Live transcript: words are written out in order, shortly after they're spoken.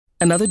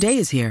Another day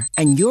is here,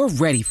 and you're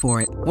ready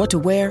for it. What to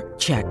wear?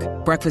 Check.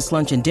 Breakfast,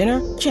 lunch, and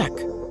dinner? Check.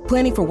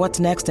 Planning for what's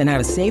next and how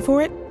to save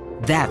for it?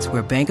 That's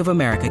where Bank of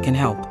America can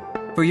help.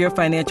 For your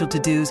financial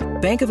to-dos,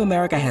 Bank of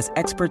America has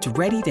experts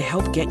ready to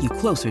help get you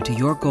closer to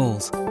your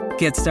goals.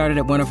 Get started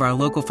at one of our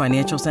local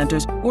financial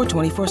centers or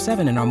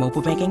 24/7 in our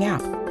mobile banking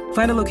app.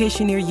 Find a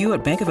location near you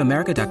at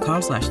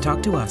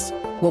bankofamerica.com/talktous.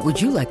 What would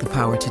you like the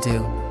power to do?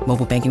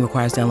 Mobile banking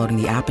requires downloading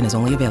the app and is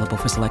only available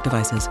for select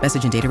devices.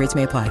 Message and data rates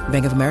may apply.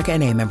 Bank of America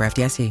N.A., member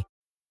FDIC.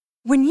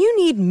 When you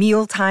need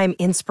mealtime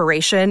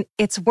inspiration,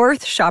 it's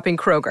worth shopping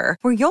Kroger,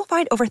 where you'll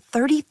find over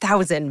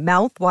 30,000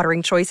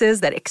 mouth-watering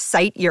choices that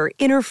excite your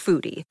inner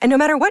foodie. And no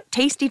matter what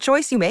tasty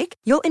choice you make,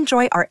 you'll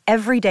enjoy our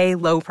everyday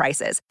low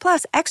prices,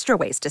 plus extra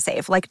ways to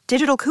save, like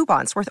digital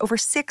coupons worth over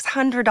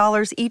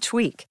 $600 each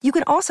week. You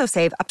can also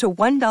save up to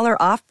 $1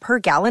 off per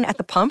gallon at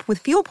the pump with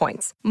fuel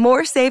points.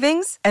 More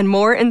savings and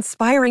more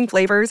inspiring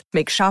flavors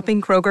make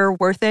shopping Kroger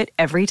worth it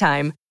every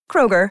time.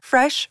 Kroger,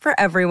 fresh for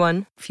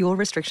everyone. Fuel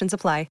restrictions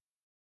apply.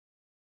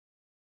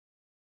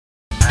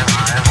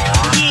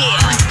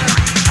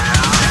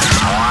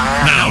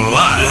 Now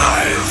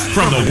live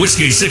from the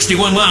Whiskey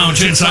 61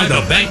 Lounge inside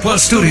the BankPlus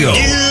studio.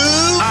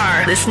 You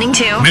are listening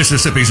to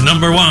Mississippi's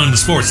 #1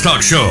 sports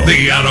talk show,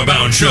 The Out of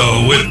Bounds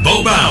Show with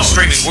Bo Bounds.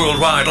 Streaming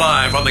worldwide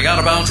live on the Out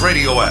of Bounds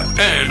radio app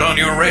and on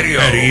your radio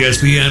at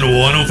ESPN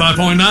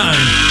 105.9.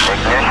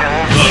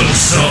 The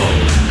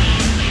Zone.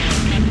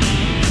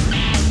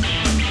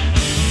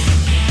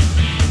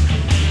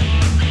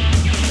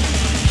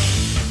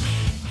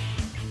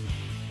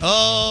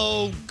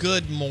 Oh,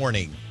 good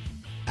morning.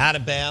 Out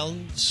of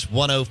Bounds,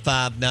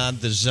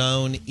 105.9 The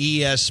Zone,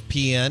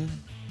 ESPN.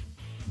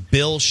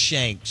 Bill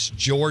Shanks,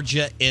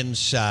 Georgia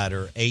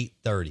Insider,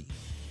 8:30.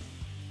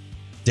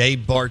 Dave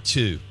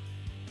Bartu,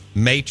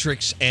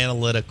 Matrix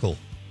Analytical,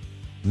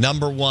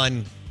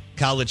 #1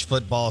 college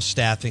football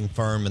staffing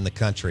firm in the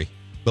country.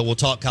 But we'll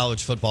talk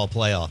college football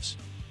playoffs.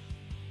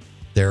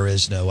 There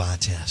is no eye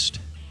test.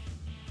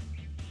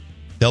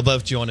 They'll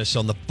both join us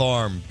on the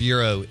Farm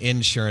Bureau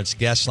Insurance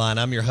Guest Line.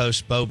 I'm your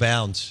host, Bo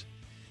Bounds.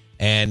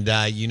 And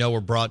we're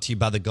brought to you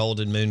by the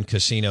Golden Moon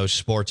Casino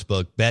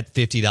Sportsbook. Bet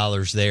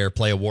 $50 there.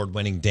 Play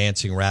award-winning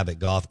Dancing Rabbit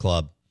Golf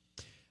Club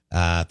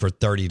for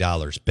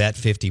 $30. Bet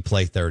 50,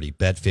 play 30.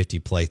 Bet 50,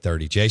 play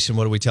 30. Jason,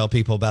 what do we tell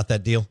people about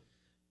that deal?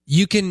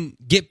 You can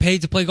get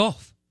paid to play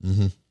golf.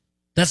 Mm-hmm.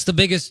 That's the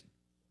biggest.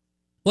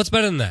 What's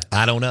better than that?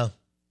 I don't know.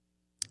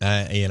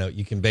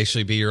 You can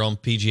basically be your own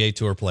PGA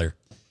Tour player.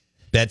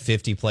 Bet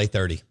 50, play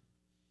 30.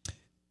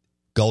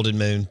 Golden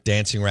Moon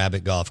Dancing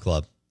Rabbit Golf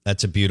Club.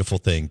 That's a beautiful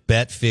thing.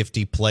 Bet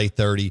 50, play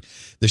 30.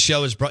 The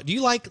show is brought. Do you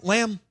like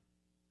lamb?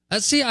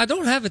 See, I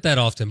don't have it that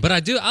often, but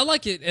I do. I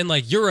like it in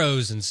like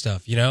gyros and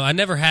stuff. You know, I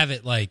never have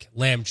it like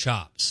lamb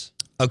chops.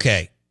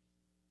 Okay.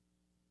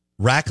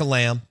 Rack of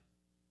lamb.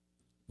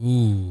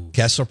 Ooh.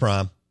 Kessler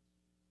Prime.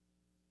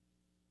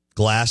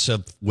 Glass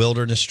of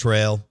Wilderness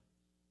Trail.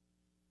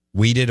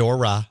 Wheated or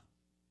rye.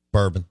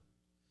 Bourbon.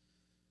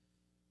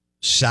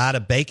 Side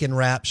of bacon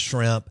wrapped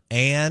shrimp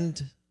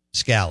and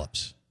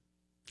scallops.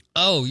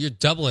 Oh, you're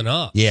doubling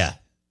up. Yeah.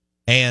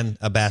 And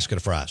a basket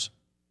of fries.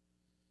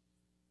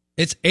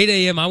 It's 8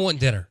 a.m. I want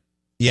dinner.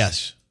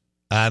 Yes.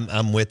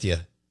 I'm with you.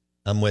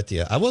 I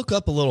woke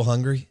up a little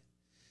hungry.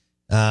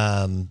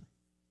 I'm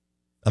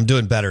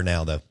doing better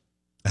now, though.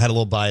 I had a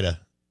little bite of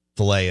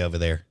filet over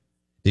there.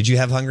 Did you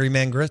have Hungry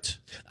Man grits?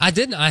 I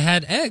didn't. I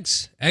had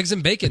eggs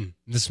and bacon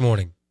this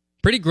morning.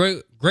 Pretty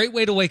great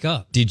way to wake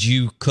up. Did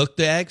you cook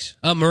the eggs?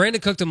 Miranda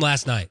cooked them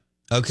last night.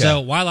 Okay.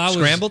 So while I was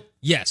scrambled?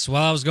 Yes,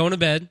 while I was going to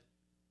bed.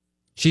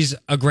 She's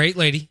a great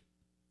lady,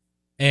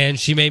 and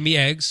she made me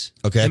eggs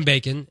and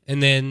bacon,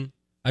 and then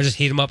I just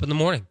heat them up in the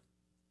morning.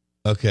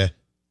 Okay.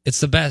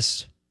 It's the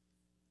best.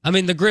 I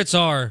mean, the grits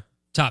are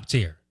top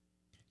tier.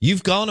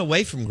 You've gone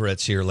away from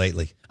grits here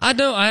lately. I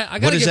know. I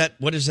got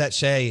What does that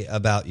say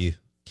about you?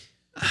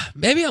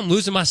 Maybe I'm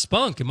losing my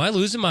spunk. Am I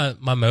losing my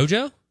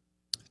mojo?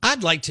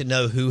 I'd like to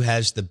know who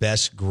has the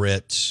best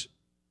grit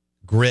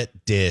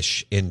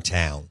dish in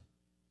town.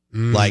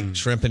 Like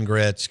shrimp and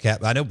grits.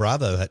 I know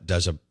Bravo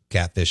does a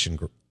catfish and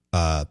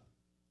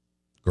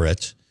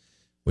grits,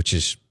 which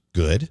is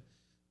good.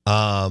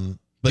 But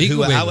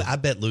Beagle I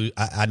bet Lou.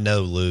 I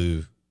know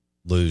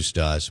Lou's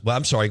does. Well,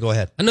 I'm sorry. Go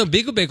ahead. I know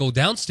Beagle Bagel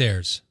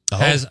downstairs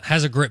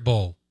has a grit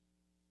bowl.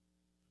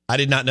 I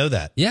did not know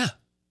that. Yeah,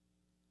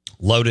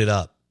 loaded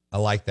up. I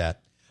like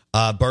that.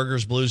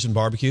 Burgers, Blues, and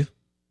Barbecue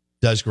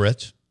does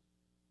grits,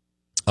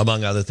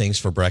 among other things,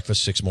 for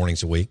breakfast 6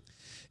 mornings a week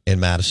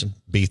in Madison.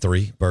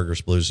 B3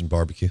 Burgers, Blues, and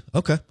Barbecue.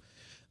 Okay.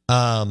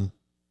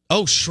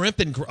 Shrimp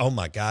and oh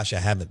my gosh, I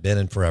haven't been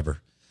in forever.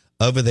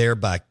 Over there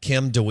by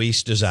Kim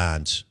DeWeese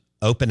Designs.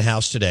 Open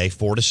house today,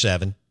 4 to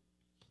 7.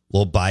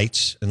 Little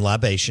bites and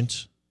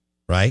libations,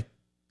 right?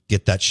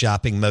 Get that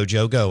shopping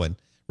mojo going.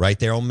 Right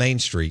there on Main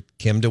Street,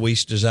 Kim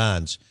DeWeese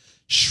Designs.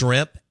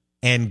 Shrimp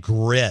and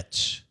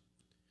grits.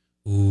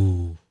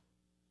 Ooh.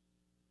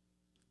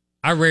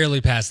 I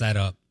rarely pass that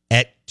up.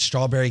 At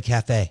Strawberry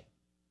Cafe.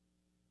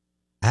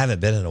 I haven't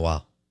been in a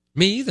while.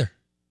 Me either.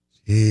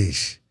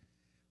 Eesh.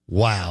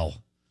 Wow.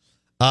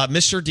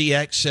 Mr.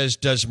 DX says,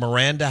 does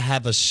Miranda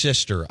have a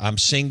sister? I'm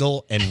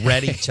single and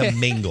ready to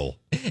mingle.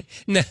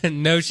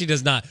 No, she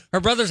does not. Her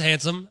brother's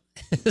handsome.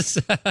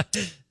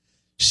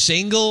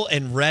 Single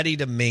and ready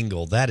to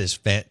mingle. That is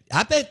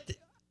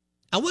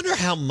I wonder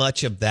how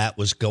much of that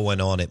was going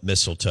on at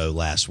Mistletoe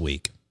last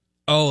week.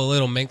 Oh, a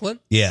little mingling?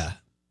 Yeah.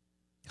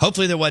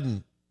 Hopefully there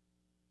wasn't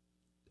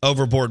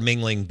overboard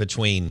mingling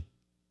between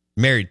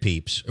married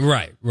peeps.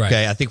 Right.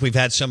 Okay, I think we've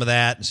had some of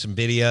that and some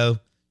video,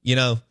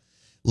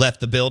 left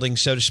the building,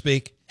 so to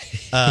speak.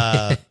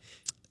 And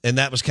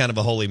that was kind of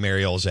a Holy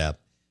Mary Olzap.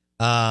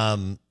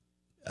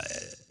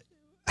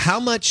 How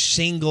much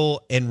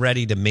single and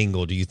ready to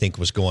mingle do you think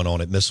was going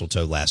on at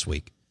Mistletoe last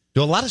week?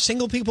 Do a lot of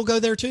single people go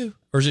there too?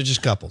 Or is it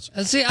just couples?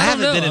 See, I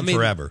haven't been in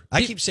forever.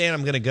 I keep saying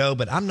I'm going to go,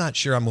 but I'm not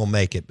sure I'm going to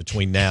make it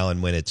between now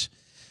and when it's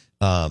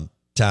time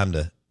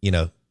to,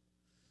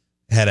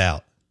 head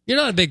out. You're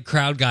not a big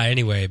crowd guy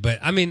anyway, but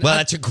I mean... Well,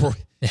 that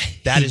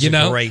is a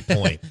great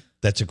point.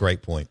 That's a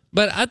great point.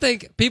 But I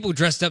think people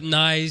dressed up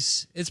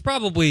nice. There's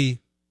probably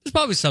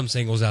some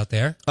singles out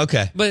there.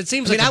 Okay. But it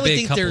seems like a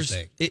big couple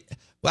thing.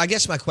 Well, I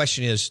guess my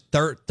question is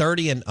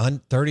 30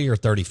 or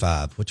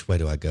 35. Which way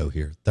do I go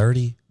here?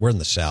 30? We're in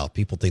the South.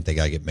 People think they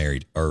got to get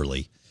married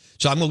early.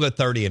 So I'm going to go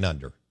 30 and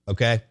under,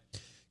 okay?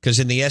 Because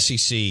in the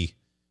SEC,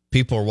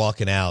 people are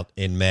walking out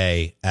in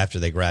May after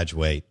they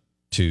graduate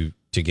to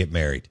get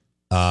married.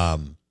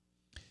 That's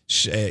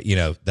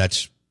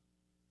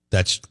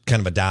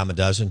kind of a dime a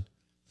dozen.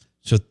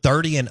 So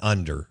 30 and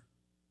under.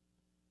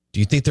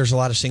 Do you think there's a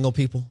lot of single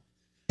people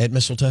at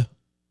Mistletoe?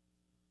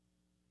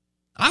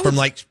 From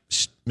like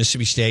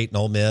Mississippi State and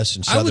Ole Miss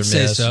and Southern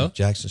Miss and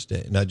Jackson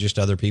State, not just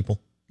other people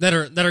that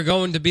are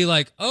going to be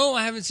like, oh,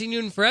 I haven't seen you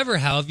in forever.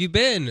 How have you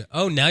been?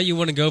 Oh, now you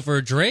want to go for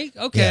a drink?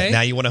 Okay. Yeah,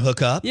 now you want to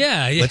hook up?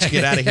 Yeah. Let's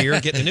get out of here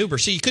and get in an Uber.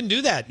 See, you couldn't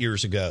do that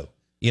years ago.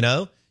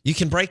 You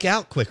can break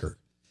out quicker.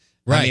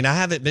 Right. I mean, I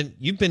haven't been.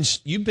 You've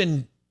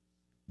been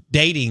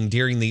dating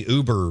during the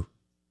Uber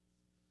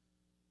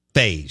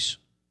phase,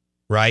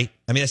 right?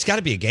 I mean, it's got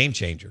to be a game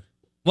changer.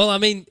 Well, I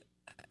mean,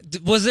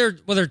 were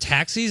there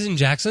taxis in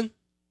Jackson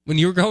when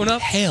you were growing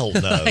up? Hell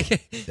no.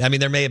 I mean,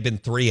 there may have been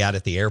 3 out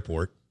at the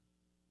airport.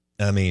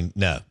 I mean,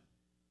 no,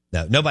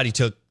 nobody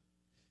took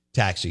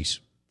taxis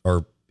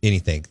or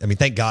anything. I mean,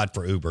 thank God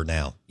for Uber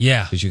now.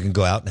 Yeah, because you can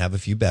go out and have a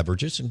few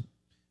beverages and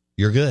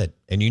you're good,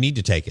 and you need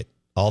to take it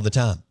all the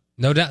time.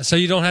 No doubt. So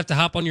you don't have to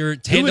hop on your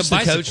tandem bicycle. Who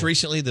was the coach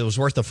recently that was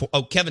worth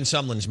Kevin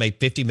Sumlin's made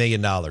 $50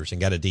 million and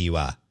got a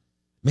DUI. I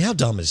mean, how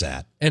dumb is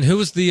that? And who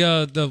was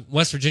the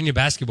West Virginia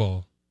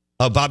basketball?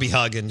 Oh, Bobby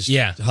Huggins.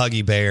 Yeah.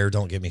 Huggy Bear.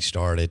 Don't get me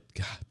started.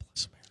 God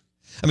bless America.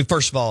 I mean,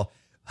 first of all,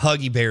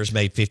 Huggy Bear's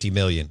made $50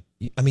 million.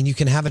 I mean, you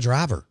can have a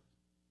driver.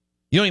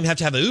 You don't even have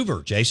to have an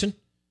Uber, Jason.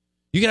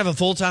 You can have a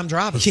full-time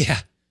driver. Yeah.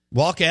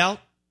 Walk out,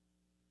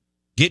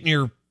 get in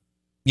your,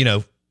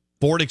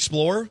 Ford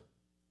Explorer.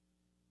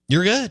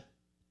 You're good.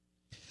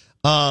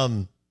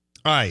 All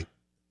right.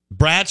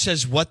 Brad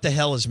says, what the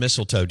hell is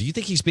mistletoe? Do you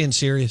think he's being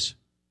serious?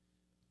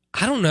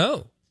 I don't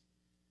know.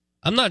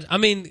 I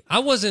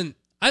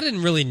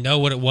didn't really know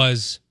what it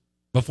was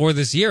before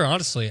this year,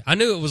 honestly. I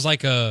knew it was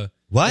like an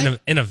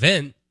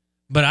event,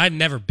 but I'd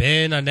never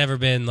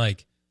been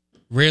like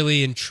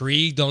really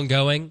intrigued on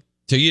going.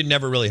 So you'd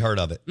never really heard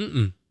of it?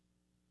 Mm-mm.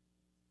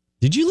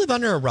 Did you live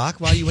under a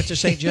rock while you went to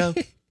St. Joe?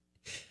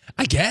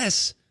 I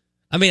guess.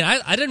 I mean,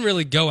 I didn't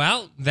really go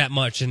out that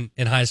much in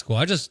high school.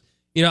 I just,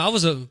 I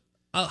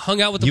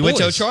hung out with the boys. You went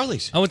to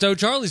O'Charlie's? I went to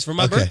O'Charlie's for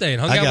my birthday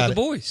and hung out with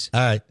the boys.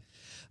 All right.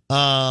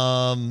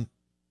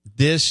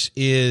 This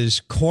is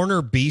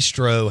Corner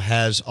Bistro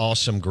has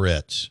awesome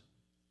grits.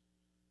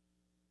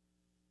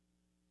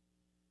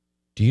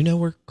 Do you know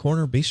where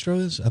Corner Bistro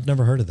is? I've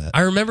never heard of that.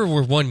 I remember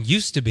where one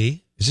used to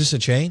be. Is this a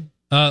chain?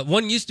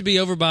 One used to be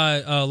over by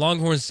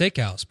Longhorn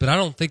Steakhouse, but I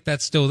don't think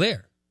that's still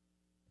there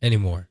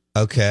anymore.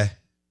 Okay.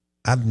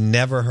 I've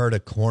never heard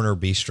of Corner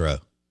Bistro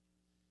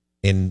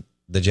in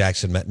the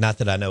Jackson. Not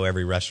that I know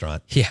every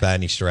restaurant by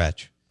any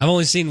stretch. I've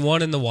only seen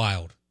one in the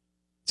wild.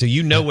 So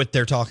you know what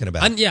they're talking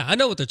about? I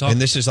know what they're talking about.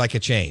 And this is like a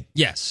chain?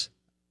 Yes.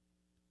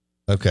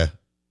 Okay.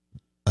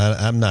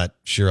 I'm not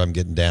sure I'm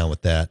getting down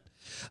with that.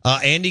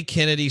 Andy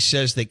Kennedy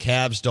says that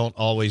cabs don't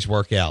always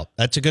work out.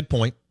 That's a good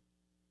point.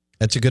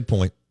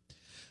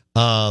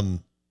 I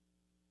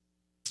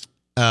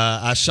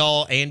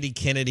saw Andy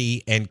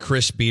Kennedy and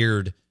Chris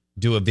Beard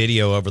do a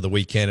video over the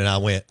weekend,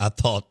 and I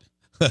thought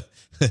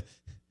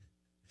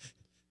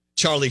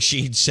Charlie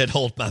Sheen said,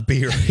 hold my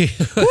beer.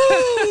 Woo!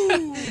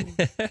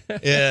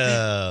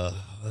 Yeah.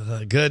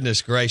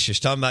 Goodness gracious.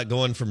 Talking about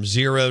going from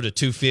 0 to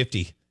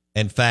 250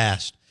 and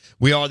fast.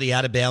 We are the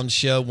Out of Bounds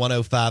Show,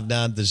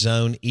 105.9 The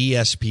Zone,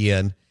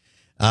 ESPN.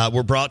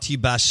 We're brought to you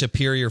by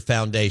Superior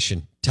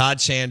Foundation, Todd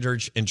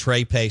Sandridge and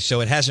Trey Pace. So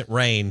it hasn't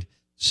rained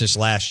since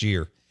last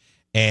year.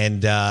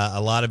 And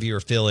a lot of you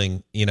are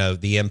feeling,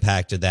 the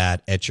impact of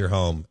that at your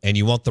home. And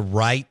you want the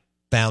right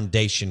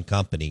foundation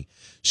company.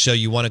 So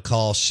you want to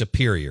call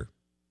Superior.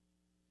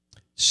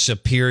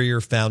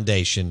 Superior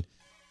Foundation.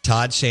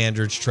 Todd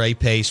Sandridge, Trey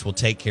Pace will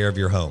take care of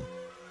your home.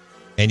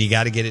 And you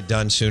got to get it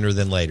done sooner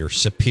than later.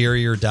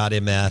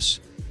 Superior.ms,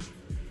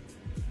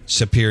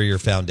 Superior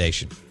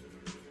Foundation.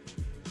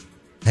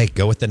 Hey,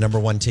 go with the number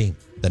one team,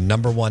 the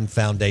number one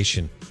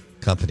foundation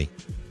company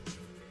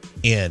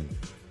in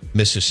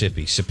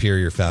Mississippi,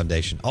 Superior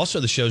Foundation. Also,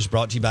 the show is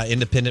brought to you by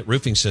Independent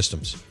Roofing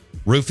Systems.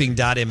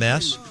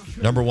 Roofing.ms,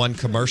 number one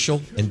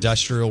commercial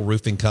industrial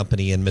roofing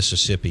company in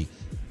Mississippi.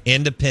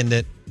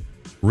 Independent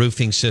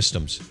Roofing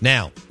Systems.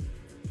 Now,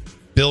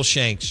 Bill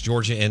Shanks,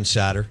 Georgia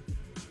Insider,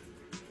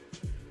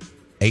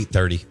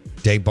 8:30.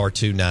 Dave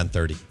Bartu,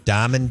 9:30.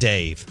 Diamond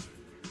Dave.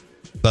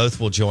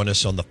 Both will join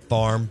us on the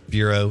Farm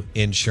Bureau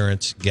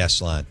Insurance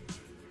guest line.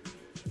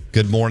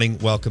 Good morning.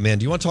 Welcome in.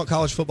 Do you want to talk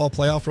college football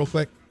playoff real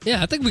quick?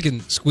 Yeah, I think we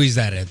can squeeze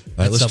that in. All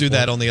right, let's do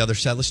that on the other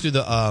side. Let's do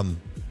the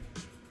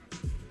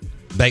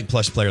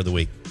BankPlus Player of the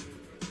Week.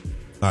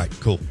 All right,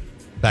 cool.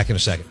 Back in a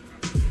second.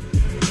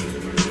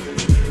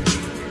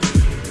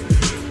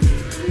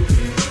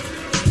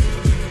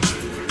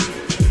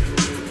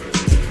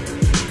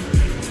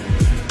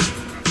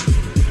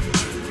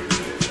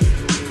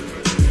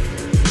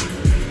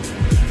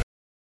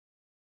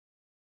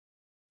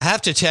 I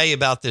have to tell you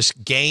about this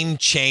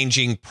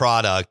game-changing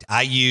product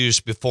I use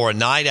before a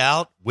night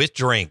out with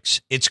drinks.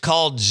 It's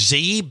called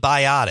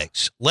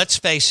Z-Biotics. Let's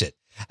face it,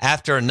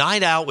 after a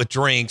night out with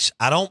drinks,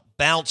 I don't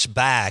bounce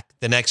back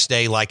the next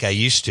day like I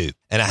used to,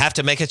 and I have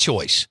to make a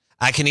choice.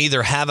 I can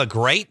either have a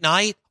great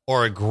night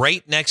or a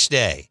great next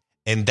day,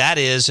 and that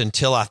is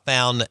until I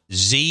found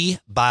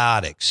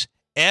Z-Biotics.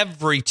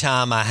 Every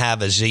time I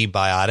have a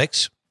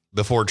Z-Biotics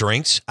before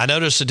drinks, I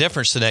notice a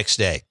difference the next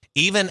day.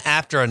 Even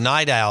after a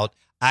night out,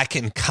 I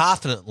can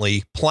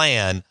confidently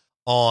plan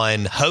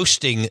on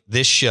hosting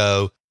this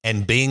show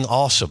and being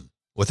awesome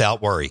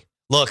without worry.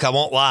 Look, I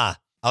won't lie.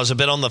 I was a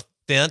bit on the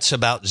fence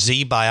about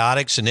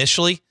Z-Biotics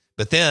initially,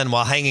 but then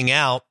while hanging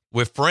out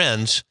with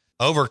friends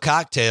over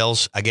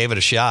cocktails, I gave it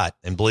a shot.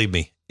 And believe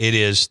me, it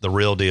is the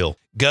real deal.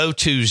 Go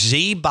to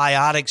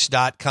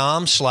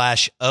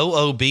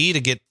zbiotics.com/OOB to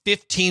get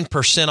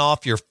 15%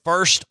 off your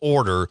first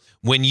order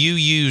when you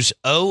use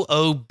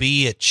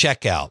OOB at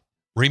checkout.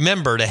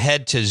 Remember to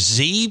head to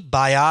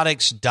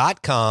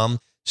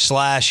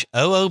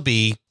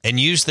zbiotics.com/OOB and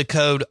use the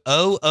code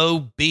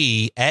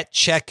OOB at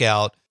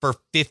checkout for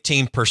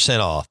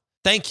 15% off.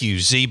 Thank you,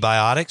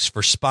 Z-Biotics,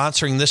 for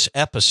sponsoring this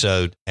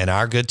episode and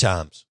our good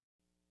times.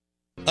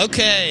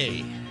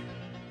 Okay.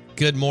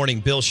 Good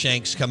morning. Bill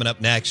Shanks coming up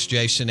next.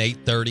 Jason,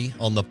 8:30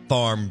 on the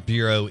Farm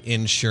Bureau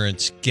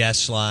Insurance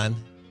guest line.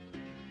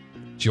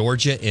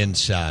 Georgia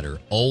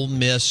Insider. Ole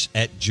Miss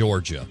at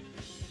Georgia.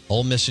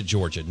 Ole Miss at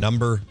Georgia.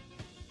 Number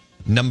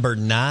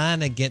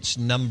 9 against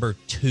number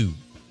 2.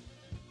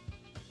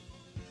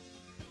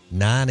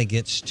 9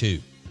 against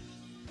 2.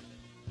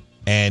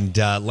 And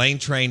Lane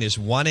Train is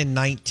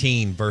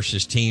 1-19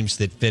 versus teams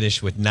that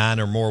finish with 9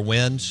 or more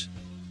wins.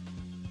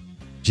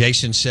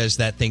 Jason says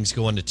that thing's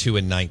going to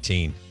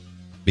 2-19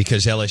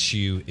 because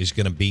LSU is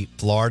going to beat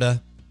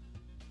Florida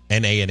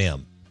and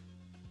A&M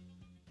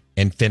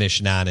and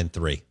finish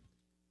 9-3.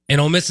 And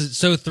Ole Miss is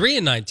so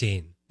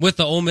 3-19 with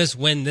the Ole Miss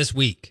win this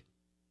week,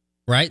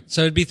 right?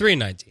 So it'd be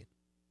 3-19.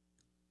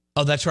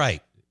 Oh, that's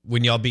right.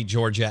 When y'all beat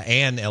Georgia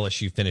and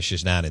LSU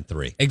finishes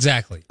 9-3.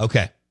 Exactly.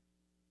 Okay.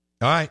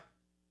 All right.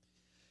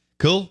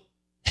 Cool.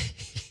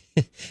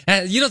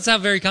 You don't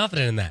sound very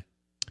confident in that.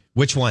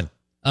 Which one?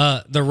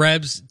 The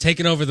Rebs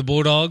taking over the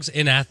Bulldogs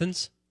in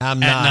Athens.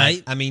 I'm at not.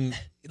 Night. I mean,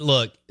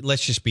 look.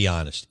 Let's just be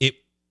honest.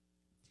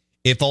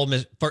 If Ole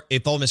Miss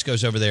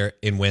goes over there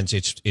and wins,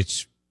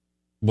 it's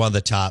one of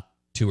the top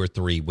 2 or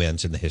 3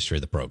 wins in the history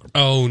of the program.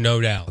 Oh, no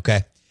doubt.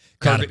 Okay.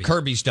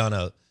 Kirby's done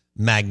a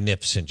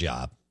magnificent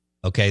job.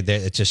 Okay,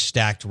 it's a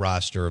stacked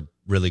roster of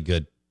really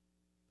good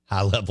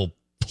high-level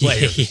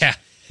players.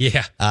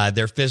 Yeah.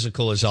 Their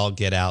physical is all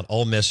get out.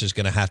 Ole Miss is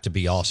going to have to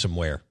be awesome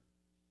where?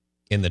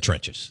 In the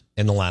trenches,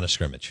 in the line of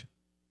scrimmage,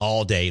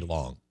 all day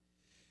long.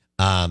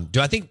 Do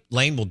I think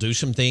Lane will do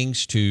some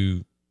things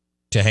to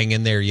hang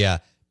in there? Yeah.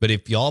 But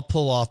if y'all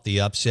pull off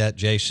the upset,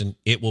 Jason,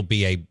 it will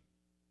be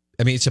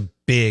it's a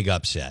big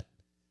upset.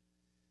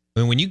 I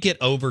mean, when you get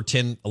over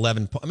 10,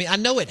 11 points, I mean, I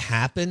know it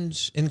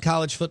happens in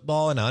college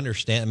football, and I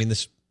understand. I mean,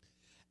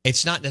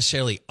 it's not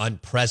necessarily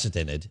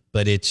unprecedented,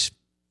 but it's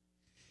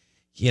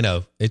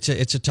a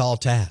tall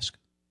task.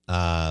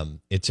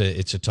 It's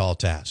a tall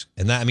task.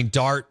 And that, I mean,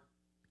 Dart,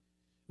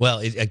 well,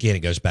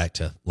 it goes back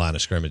to line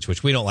of scrimmage,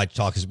 which we don't like to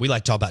talk, because we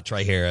like to talk about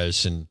Trey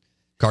Harris and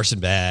Carson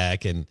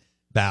Beck and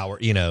Bauer,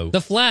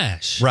 The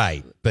Flash.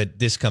 Right. But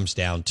this comes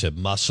down to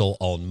muscle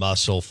on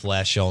muscle,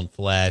 flesh on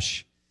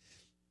flesh,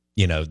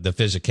 the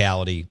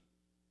physicality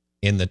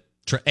in the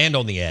and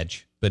on the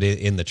edge, but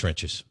in the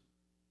trenches.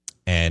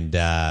 And,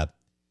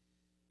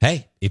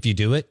 hey, if you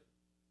do it,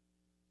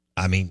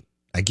 I mean,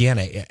 again,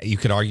 you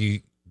could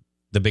argue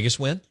the biggest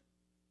win,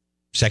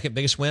 second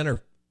biggest win,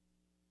 or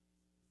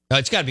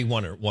it's got to be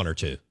one or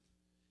two.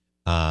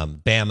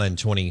 Bama in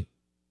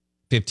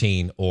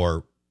 2015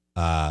 or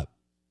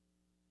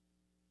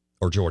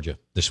Georgia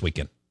this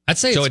weekend. I'd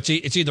say so.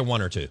 It's either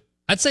one or two.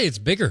 I'd say it's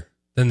bigger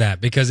than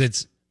that because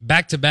it's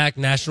back-to-back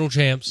national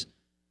champs.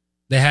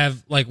 They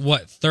have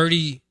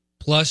 30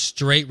 plus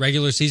straight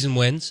regular season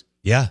wins.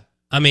 Yeah.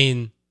 I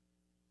mean,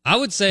 I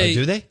would say,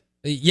 do they?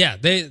 Yeah,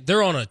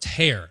 they're on a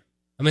tear.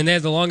 I mean, they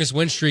have the longest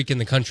win streak in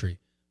the country.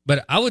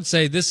 But I would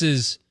say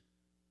this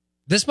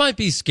might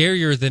be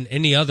scarier than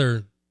any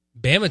other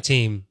Bama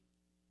team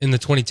in the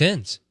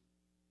 2010s.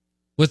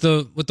 With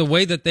the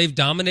way that they've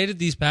dominated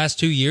these past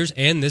 2 years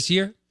and this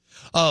year.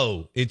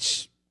 Oh,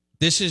 this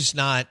is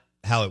not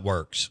how it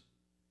works.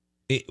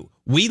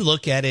 We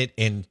look at it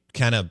and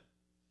kind of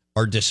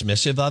are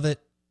dismissive of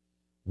it.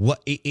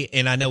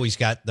 And I know he's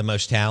got the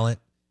most talent,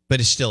 but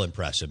it's still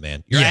impressive,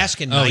 man. You're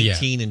asking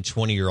 19 and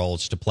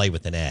 20-year-olds to play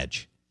with an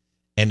edge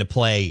and to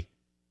play,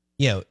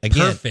 again.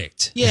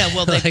 Perfect. Yeah,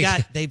 well,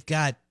 they've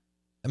got,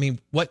 I mean,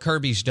 what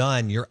Kirby's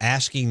done, you're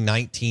asking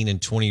 19 and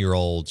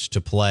 20-year-olds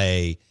to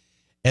play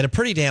at a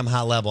pretty damn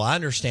high level. I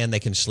understand they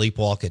can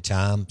sleepwalk at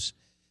times,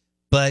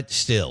 but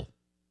still,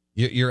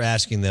 you're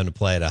asking them to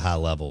play at a high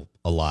level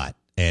a lot.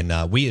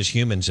 And we as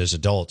humans, as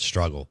adults,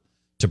 struggle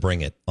to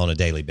bring it on a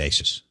daily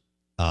basis.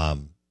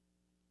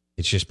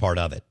 It's just part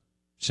of it.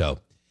 So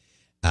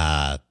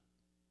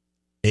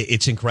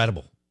it's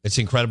incredible. It's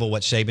incredible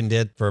what Saban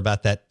did for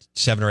about that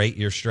 7 or 8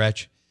 year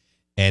stretch.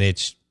 And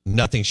it's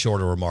nothing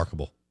short of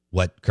remarkable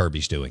what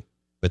Kirby's doing.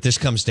 But this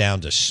comes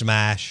down to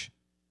smash,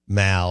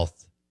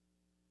 mouth,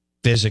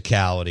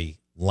 physicality,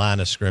 line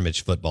of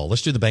scrimmage football.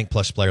 Let's do the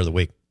BankPlus Player of the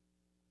Week.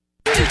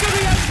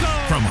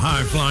 From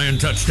high-flying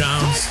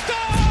touchdowns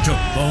to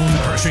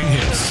bone-crushing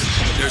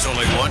hits, there's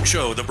only one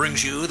show that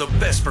brings you the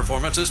best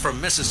performances from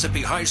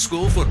Mississippi high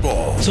school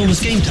football. It's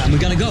almost game time. We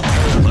got to go.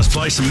 Let's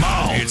play some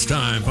ball. It's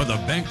time for the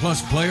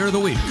BankPlus Player of the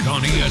Week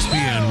on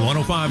ESPN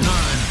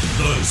 105.9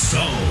 The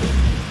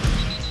Zone.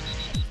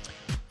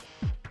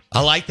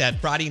 I like that.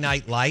 Friday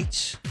Night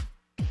Lights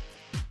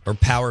are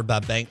powered by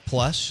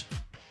BankPlus.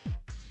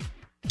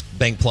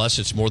 BankPlus,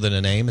 it's more than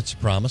a name. It's a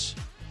promise.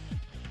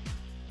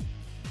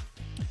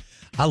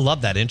 I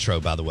love that intro,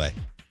 by the way.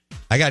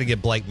 I got to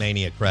give Blake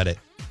Mania credit.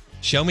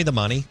 Show me the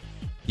money.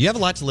 You have a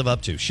lot to live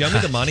up to. Show me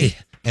the money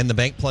and the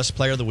BankPlus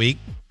Player of the Week.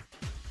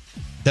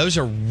 Those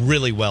are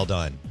really well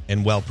done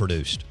and well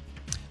produced.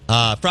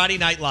 Friday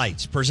Night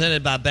Lights,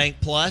 presented by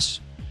BankPlus.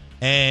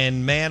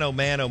 And man, oh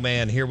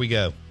man, here we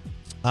go.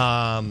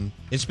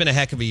 It's been a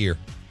heck of a year.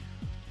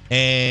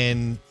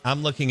 And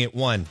I'm looking at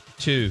 1,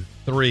 2,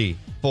 3,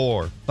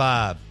 4,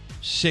 5,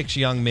 6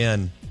 young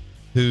men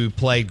who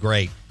played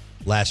great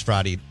last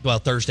Friday,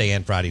 Thursday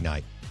and Friday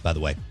night, by the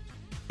way.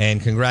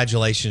 And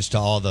congratulations to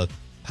all the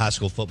high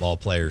school football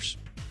players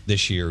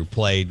this year who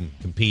played and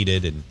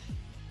competed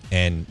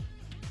and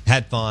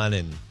had fun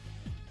and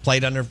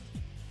played under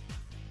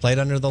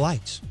the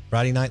lights,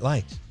 Friday Night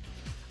Lights.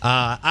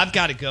 I've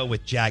got to go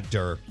with Jack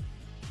Durr,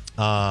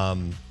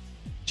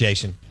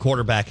 Jason,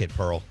 quarterback at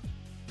Pearl.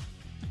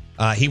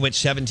 He went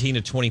 17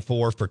 of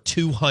 24 for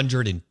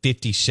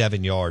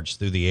 257 yards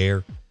through the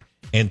air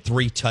and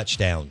 3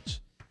 touchdowns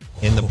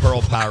in the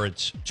Pearl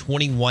Pirates'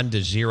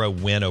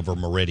 21-0 win over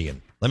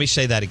Meridian. Let me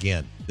say that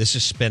again. This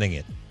is spinning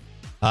it.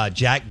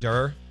 Jack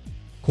Durr,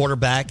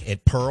 quarterback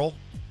at Pearl,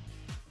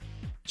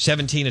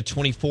 17 of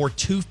 24,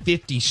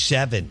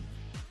 257,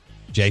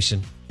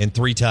 Jason, and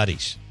 3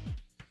 tutties.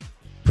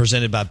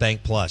 Presented by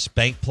BankPlus.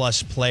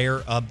 BankPlus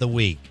Player of the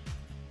Week.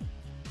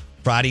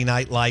 Friday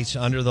Night Lights,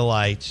 Under the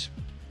Lights.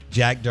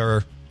 Jack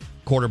Durr,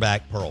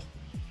 quarterback, Pearl.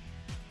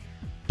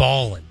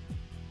 Ballin'.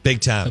 Big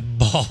time.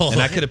 Ballin'.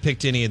 And I could have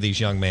picked any of these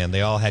young men.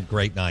 They all had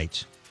great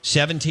nights.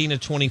 17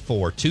 of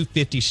 24,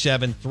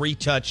 257, 3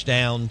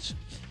 touchdowns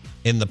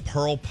in the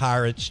Pearl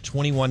Pirates'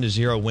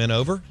 21-0 win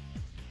over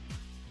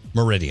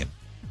Meridian.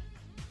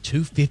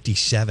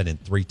 257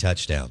 and 3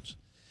 touchdowns.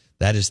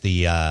 That is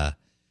the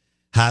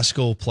High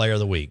School Player of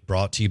the Week,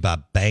 brought to you by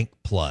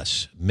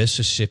BankPlus.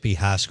 Mississippi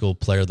High School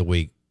Player of the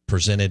Week,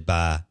 presented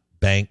by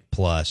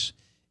BankPlus.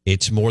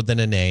 It's more than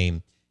a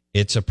name.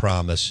 It's a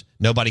promise.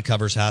 Nobody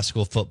covers high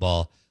school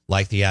football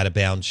like the Out of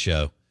Bounds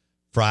Show.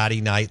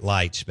 Friday Night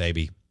Lights,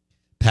 baby.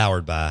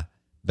 Powered by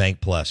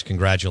BankPlus.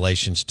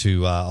 Congratulations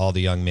to all the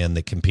young men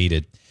that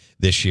competed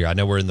this year. I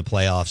know we're in the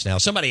playoffs now.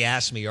 Somebody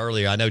asked me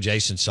earlier, I know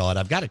Jason saw it.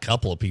 I've got a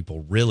couple of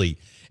people really,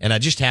 and I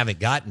just haven't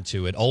gotten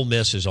to it. Ole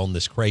Miss is on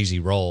this crazy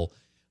roll.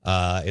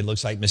 It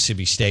looks like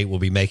Mississippi State will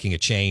be making a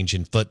change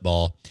in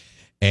football.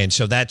 And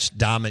so that's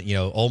dominant.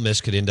 Ole Miss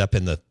could end up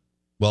in the,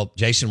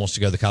 Jason wants to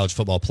go to the college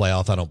football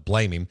playoff. I don't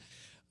blame him.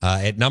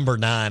 At number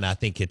 9, I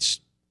think it's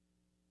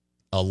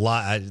a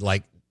lot,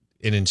 like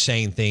an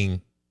insane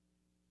thing.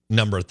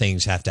 Number of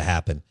things have to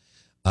happen.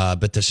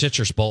 But the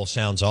Citrus Bowl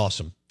sounds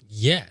awesome.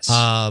 Yes.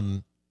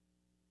 And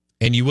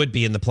you would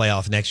be in the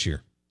playoff next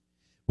year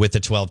with the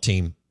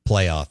 12-team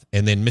playoff.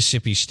 And then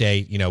Mississippi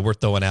State, we're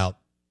throwing out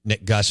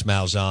Gus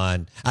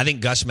Malzahn. I think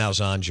Gus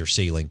Malzahn's your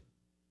ceiling.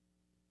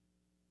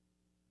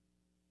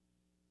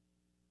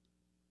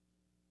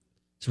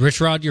 Is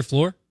Rich Rod your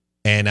floor?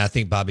 And I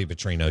think Bobby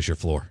Petrino's your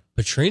floor.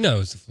 Petrino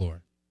is the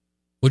floor.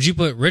 Would you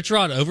put Rich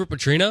Rod over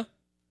Petrino?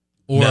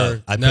 Or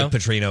no, I put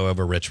Petrino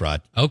over Rich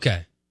Rod.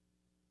 Okay.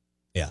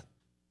 Yeah.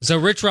 So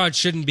Rich Rod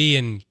shouldn't be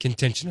in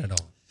contention at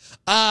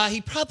all.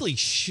 He probably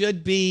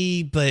should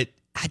be, but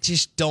I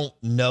just don't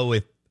know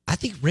if I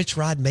think Rich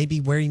Rod may be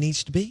where he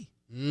needs to be.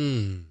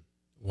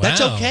 Wow.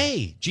 That's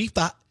okay.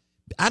 G5.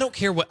 I don't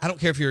care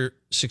if you're a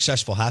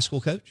successful high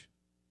school coach,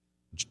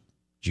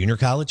 junior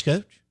college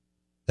coach.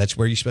 That's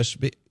where you're supposed to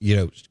be.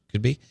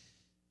 Could be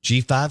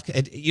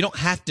G5. You don't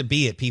have to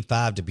be at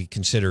P5 to be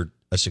considered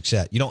a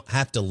success. You don't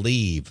have to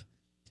leave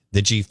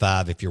the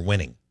G5 if you're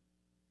winning,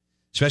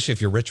 especially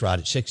if you're Rich Rod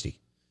at 60.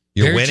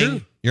 You're Very winning.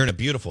 True. You're in a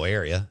beautiful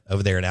area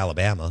over there in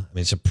Alabama. I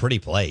mean, it's a pretty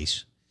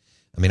place.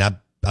 I mean,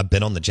 I've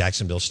been on the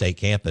Jacksonville State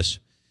campus.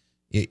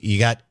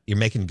 You're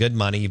making good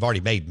money. You've already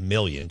made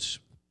millions.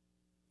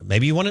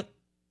 Maybe you want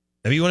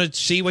to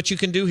see what you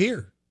can do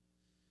here,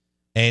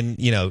 and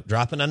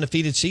drop an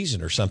undefeated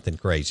season or something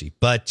crazy.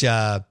 But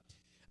I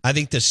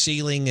think the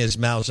ceiling is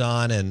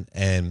Malzahn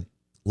and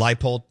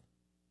Leipold,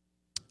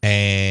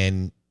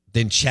 and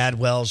then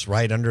Chadwell's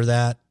right under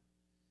that,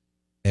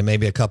 and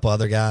maybe a couple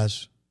other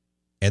guys,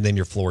 and then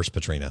your floor is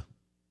Petrino.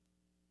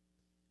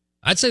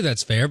 I'd say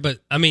that's fair, but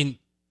I mean,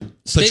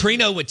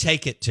 Petrino would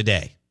take it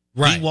today.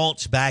 Right. He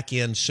wants back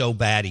in so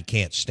bad he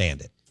can't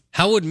stand it.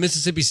 How would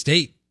Mississippi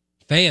State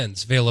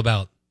fans feel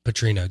about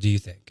Petrino, do you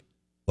think?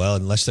 Well,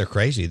 unless they're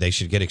crazy, they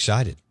should get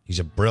excited. He's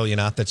a brilliant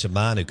offensive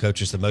mind who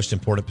coaches the most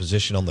important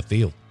position on the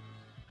field.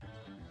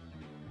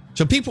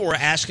 So people were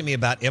asking me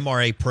about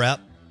MRA prep.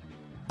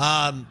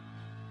 I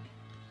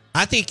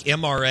think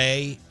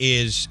MRA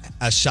is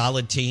a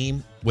solid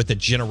team with a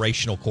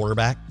generational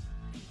quarterback,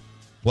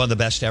 one of the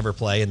best to ever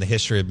play in the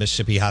history of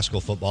Mississippi high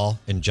school football,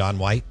 and John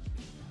White.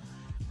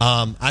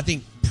 I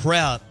think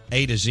prep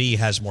A to Z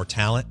has more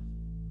talent.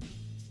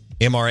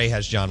 MRA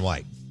has John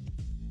White.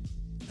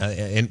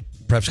 And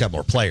prep's got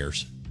more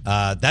players.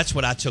 That's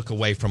what I took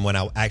away from when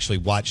I actually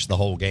watched the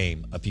whole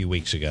game a few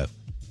weeks ago.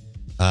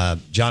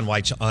 John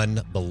White's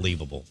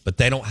unbelievable, but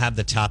they don't have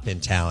the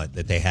top-end talent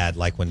that they had,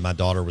 like when my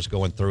daughter was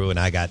going through and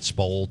I got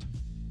spoiled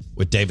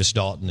with Davis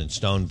Dalton and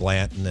Stone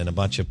Blanton and a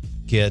bunch of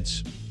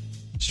kids.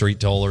 Street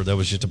Toller, there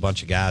was just a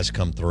bunch of guys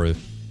come through.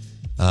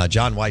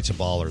 John White's a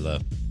baller, though,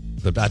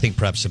 but I think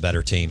prep's a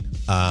better team.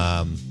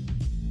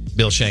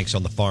 Bill Shanks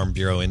on the Farm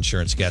Bureau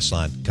Insurance guest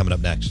line coming up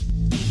next.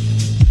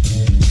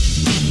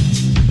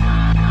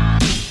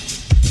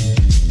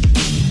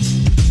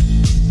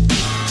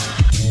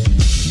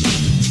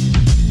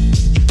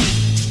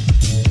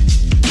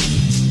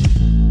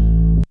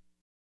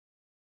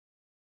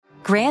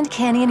 Grand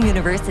Canyon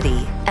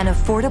University, an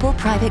affordable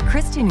private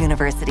Christian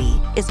university,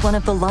 is one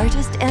of the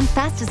largest and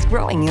fastest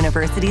growing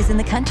universities in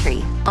the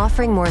country,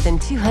 offering more than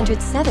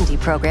 270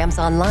 programs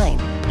online.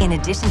 In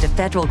addition to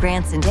federal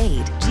grants and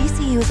aid,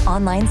 GCU's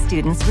online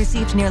students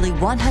received nearly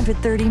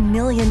 $130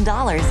 million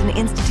in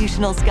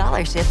institutional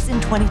scholarships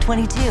in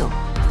 2022.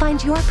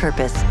 Find your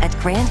purpose at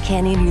Grand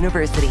Canyon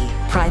University.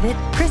 Private,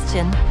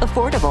 Christian,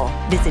 affordable.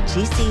 Visit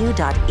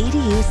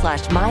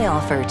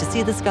gcu.edu/myoffer to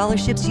see the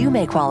scholarships you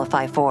may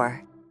qualify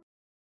for.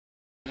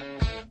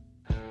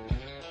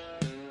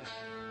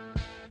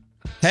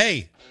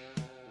 Hey,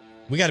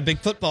 we got a big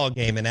football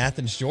game in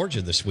Athens,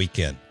 Georgia this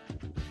weekend.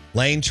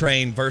 Lane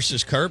Train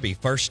versus Kirby,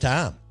 first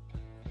time.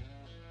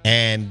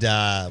 And,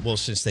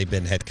 since they've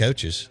been head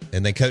coaches.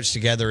 And they coached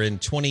together in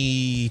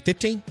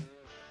 2015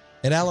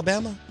 at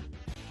Alabama.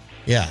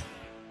 Yeah.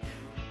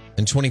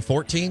 In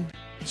 2014.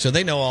 So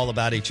they know all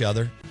about each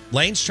other.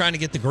 Lane's trying to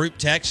get the group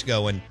text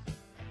going,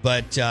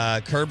 but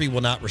Kirby will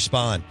not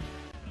respond.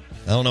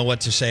 I don't know what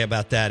to say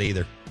about that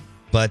either.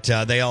 But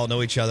they all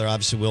know each other.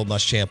 Obviously, Will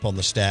Muschamp on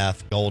the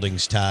staff.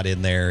 Golding's tied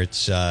in there.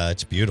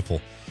 It's beautiful.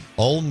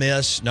 Ole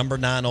Miss, number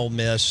 9 Ole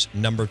Miss,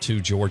 number 2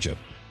 Georgia.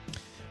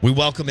 We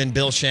welcome in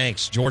Bill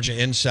Shanks, Georgia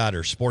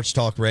Insider, Sports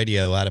Talk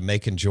Radio out of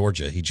Macon,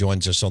 Georgia. He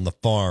joins us on the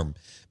Farm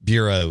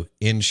Bureau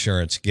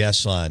Insurance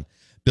guest line.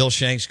 Bill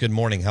Shanks, good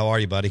morning. How are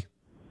you, buddy?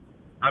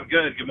 I'm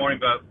good. Good morning,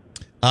 Bo.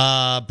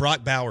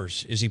 Brock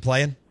Bowers, is he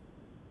playing?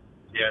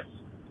 Yes.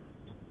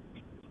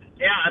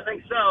 Yeah, I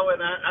think so, and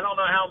I don't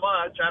know how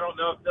much. I don't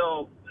know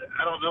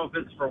if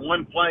it's for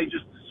one play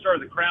just to stir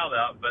the crowd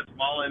up, but from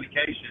all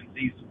indications,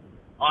 he's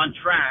on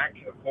track.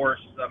 Of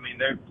course, I mean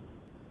they've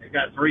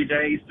got 3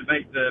 days to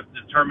make the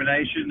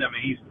determination. I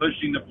mean, he's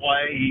pushing the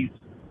play. He's,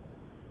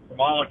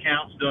 from all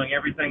accounts, doing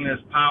everything in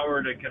his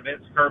power to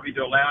convince Kirby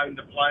to allow him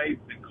to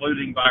play,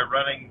 including by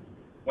running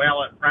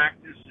well at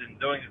practice and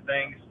doing the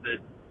things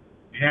that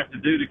you have to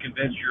do to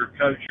convince your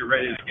coach you're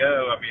ready to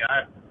go. I mean,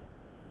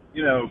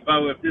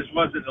 Bo, if this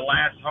wasn't the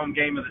last home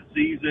game of the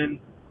season,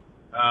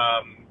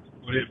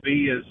 would it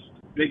be as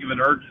big of an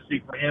urgency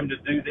for him to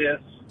do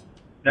this?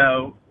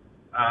 No.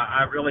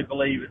 I really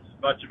believe it's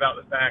much about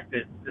the fact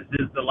that this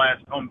is the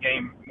last home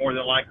game, more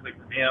than likely,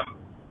 from him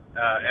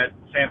at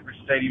Sanford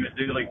Stadium at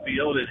Dooley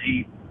Field, and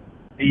he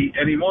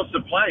wants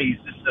to play.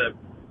 He's just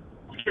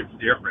kid's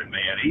different,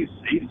 man. These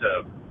kids,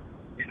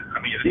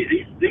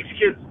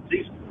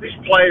 these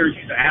players,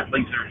 these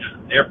athletes are just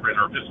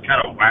different, or just kind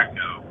of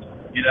wacko.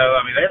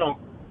 I mean, I don't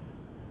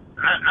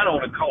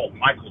want to call it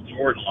Michael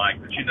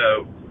Jordan-like, but,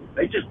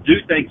 they just do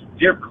things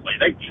differently.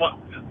 They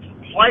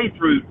play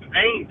through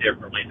pain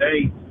differently.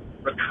 They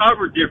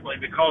recover differently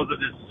because of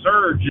this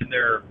surge in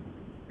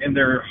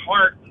their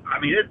heart I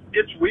mean,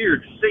 it's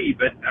weird to see,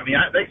 but I mean,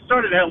 they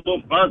started to have a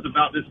little buzz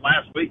about this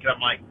last week, and I'm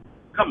like,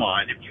 come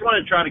on, if you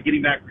want to try to get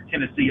him back for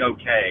Tennessee,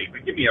 okay,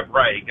 but give me a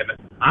break. And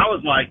I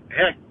was like,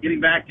 heck, get him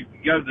back if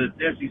you go to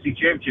the SEC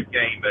championship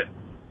game, but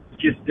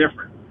it's just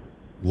different.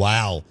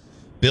 Wow.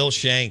 Bill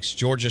Shanks,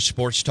 Georgia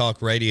Sports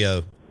Talk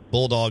Radio,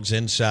 Bulldogs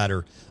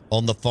insider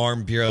on the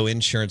Farm Bureau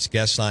Insurance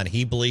guest line.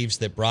 He believes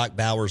that Brock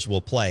Bowers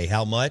will play.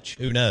 How much?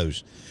 Who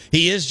knows?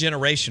 He is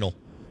generational.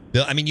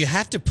 Bill, I mean, you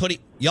have to put it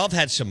 – y'all have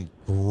had some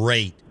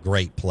great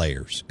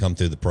players come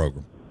through the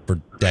program for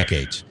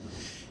decades.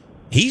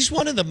 He's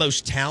one of the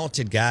most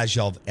talented guys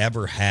y'all have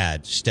ever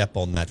had step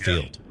on that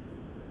field.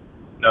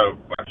 No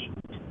question.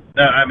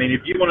 No, I mean,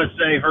 if you want to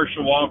say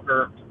Herschel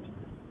Walker,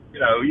 you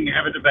know, you can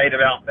have a debate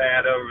about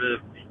that over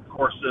the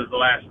course of the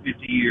last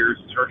 50 years.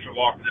 Is Herschel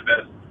Walker the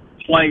best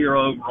player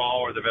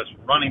overall or the best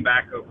running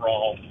back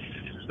overall?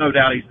 There's no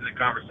doubt he's in the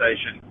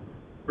conversation.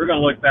 We're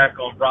going to look back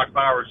on Brock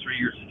Bowers' 3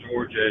 years in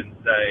Georgia and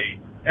say,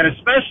 and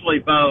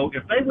especially, Bo,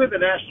 if they win the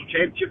national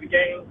championship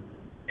game,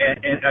 and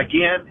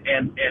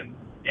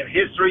in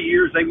his 3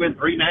 years, they win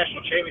 3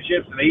 national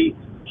championships, and he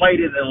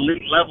played at an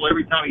elite level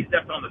every time he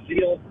stepped on the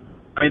field.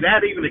 I mean,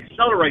 that even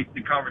accelerates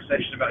the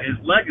conversation about his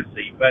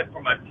legacy. But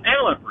from a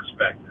talent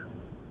perspective,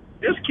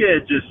 this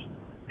kid just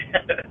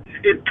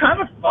 – it's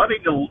kind of funny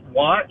to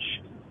watch.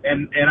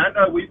 And I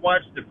know we've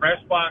watched the press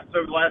box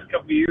over the last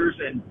couple of years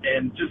and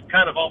just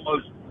kind of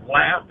almost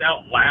laughed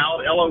out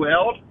loud,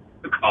 LOL'd,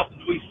 because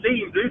we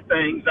see him do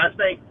things. I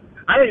think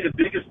the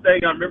biggest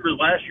thing I remember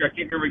last year, I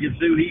can't remember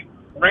against who, he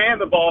ran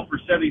the ball for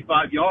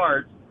 75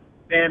 yards,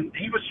 and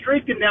he was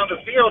streaking down the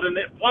field, and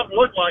it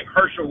looked like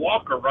Herschel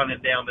Walker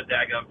running down the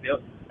daggone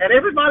field. And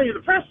everybody in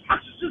the press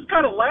box was just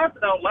kind of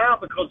laughing out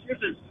loud because here's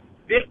this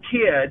big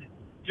kid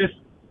just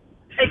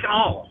taking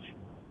off.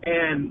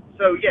 And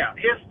so, yeah,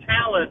 his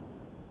talent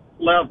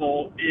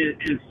level is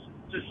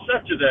just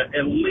such an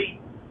elite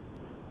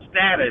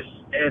status.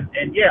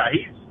 And yeah,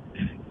 he's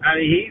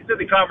in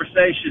the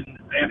conversation.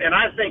 And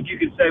I think you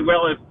could say,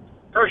 well, if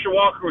Herschel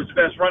Walker was the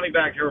best running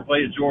back ever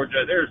played at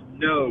Georgia, there's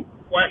no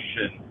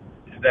question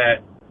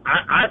that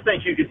I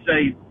think you could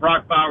say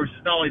Brock Bowers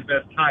is not only the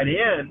best tight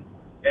end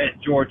at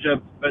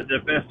Georgia, but the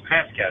best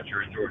pass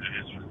catcher in Georgia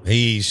history.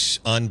 He's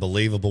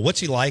unbelievable. What's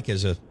he like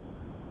as a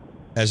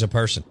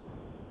person?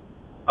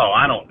 Oh,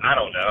 I don't know.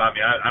 I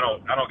mean, I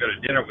don't go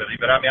to dinner with him,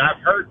 but I mean,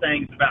 I've heard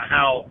things about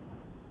how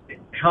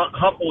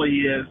humble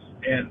he is,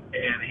 and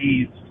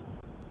he's.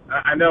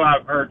 I know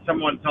I've heard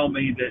someone told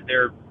me that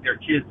their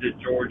kids at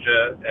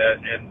Georgia,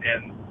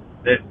 and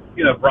that,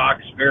 you know,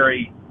 Brock's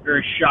very,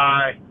 very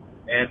shy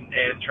and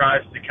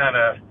tries to kind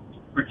of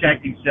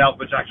protect himself,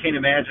 which I can't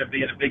imagine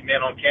being a big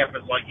man on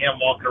campus like him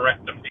walking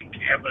around the big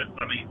campus.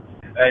 I mean,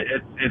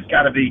 it's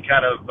got to be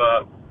kind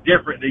of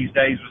different these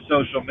days with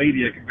social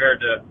media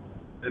compared to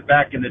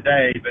back in the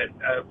day. But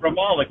from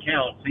all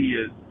accounts, he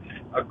is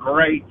a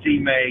great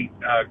teammate,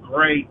 a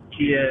great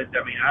kid.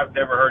 I mean, I've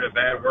never heard a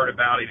bad word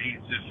about him.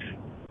 He's just,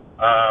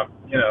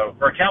 you know,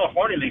 for a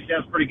Californian, he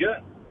sounds pretty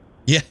good.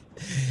 Yeah.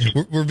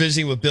 We're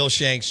visiting with Bill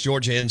Shanks,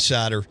 Georgia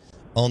insider,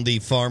 on the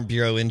Farm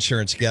Bureau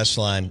Insurance guest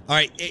line. All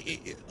right,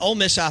 Ole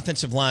Miss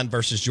offensive line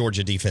versus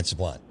Georgia defensive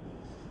line.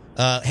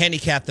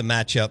 Handicap the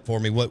matchup for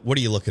me. What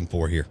are you looking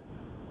for here?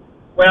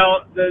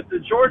 Well, the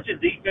Georgia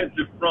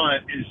defensive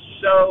front is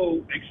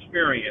so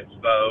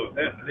experienced, Bo.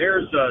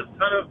 There's a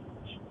ton of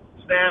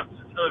snaps,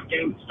 a ton of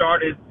games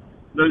started.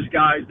 Those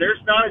guys.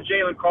 There's not a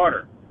Jalen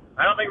Carter.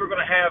 I don't think we're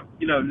going to have,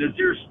 you know,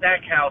 Nazir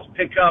Stackhouse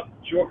pick up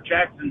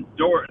Jackson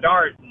Dart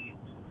and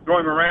throw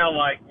him around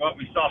like what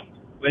we saw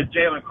with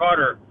Jalen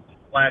Carter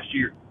last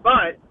year.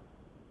 But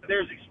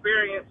there's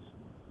experience,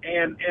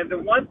 and the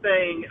one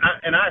thing,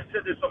 and I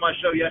said this on my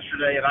show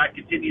yesterday, and I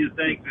continue to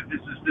think that this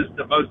is just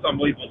the most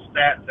unbelievable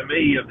stat to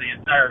me of the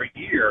entire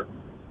year.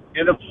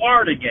 In the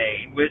Florida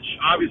game, which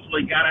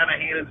obviously got out of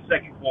hand in the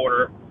second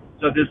quarter,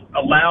 so this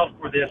allowed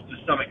for this to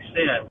some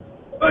extent.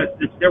 But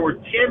there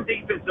were 10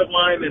 defensive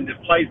linemen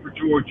that played for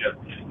Georgia.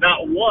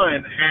 Not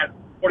one had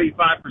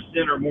 45%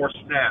 or more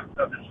snaps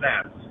of the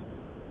snaps.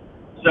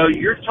 So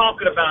you're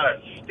talking about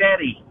a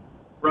steady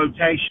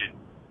rotation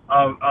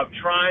of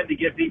trying to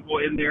get people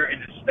in there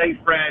and to stay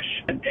fresh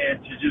and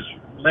to just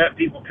let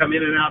people come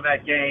in and out of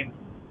that game.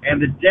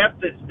 And the depth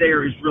that's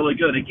there is really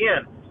good.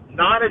 Again,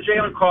 not a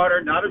Jalen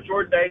Carter, not a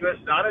Jordan Davis,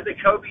 not a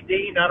Jacoby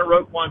Dean, not a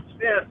Roquan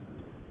Smith,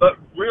 but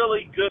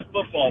really good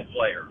football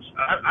players.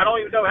 I don't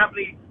even know how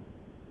many.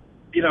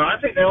 You know,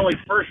 I think the only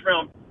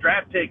first-round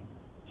draft pick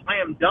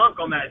slam dunk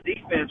on that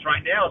defense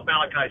right now is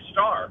Malachi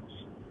Starks.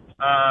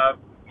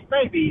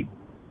 Maybe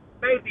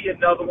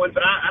another one,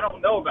 but I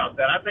don't know about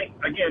that. I think,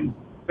 again,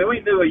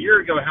 we knew a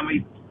year ago how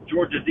many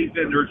Georgia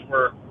defenders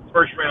were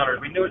first-rounders.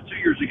 We knew it 2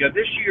 years ago.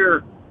 This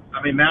year,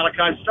 I mean,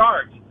 Malachi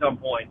Starks at some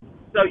point.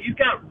 So you've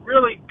got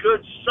really good,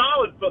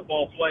 solid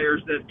football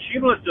players that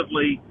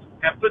cumulatively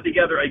have put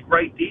together a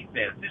great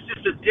defense. It's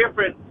just a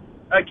different –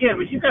 again,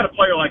 when you've got a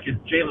player like a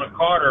Jalen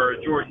Carter or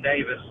a Jordan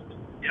Davis,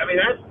 I mean,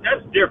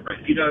 that's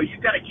different. You know,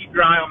 you've got to keep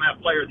your eye on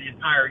that player the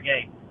entire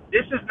game.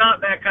 This is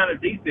not that kind of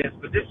defense,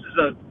 but this is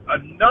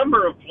a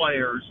number of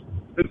players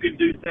who can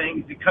do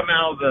things and come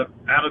out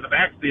of the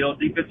backfield,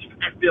 defensive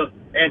backfield,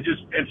 and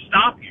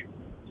stop you.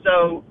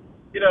 So,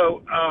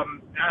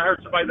 I heard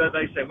somebody the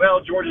other day say, well,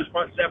 Georgia's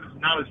front seven is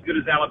not as good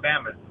as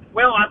Alabama's.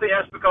 Well, I think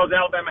that's because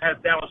Alabama has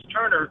Dallas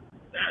Turner.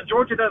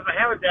 Georgia doesn't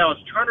have a Dallas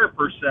Turner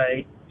per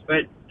se,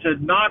 but to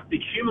knock the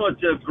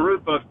cumulative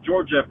group of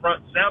Georgia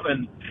front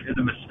seven is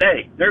a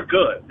mistake. They're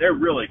good. They're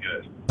really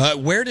good.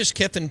 Where does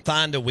Kiffin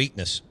find a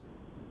weakness,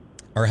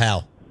 or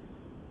how?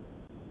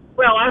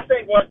 Well, I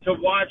think what to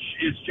watch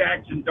is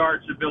Jackson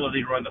Dart's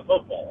ability to run the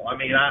football. I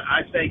mean,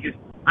 I think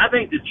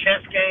the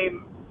chess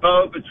game,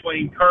 Bo,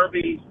 between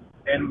Kirby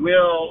and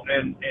Will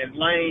and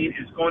Lane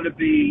is going to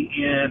be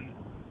in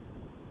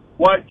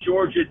what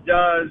Georgia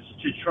does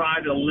to try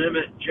to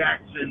limit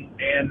Jackson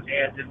and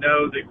to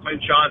know that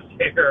Quinshon's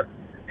there.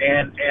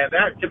 And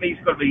that, to me, is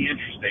going to be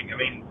interesting. I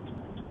mean,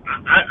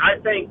 I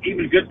think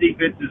even good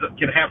defenses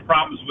can have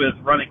problems with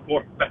running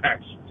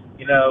quarterbacks.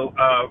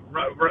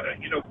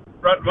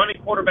 Running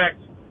quarterbacks,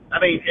 I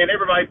mean, and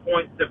everybody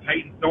points to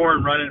Peyton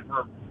Thorne running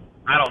for,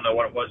 I don't know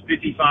what it was,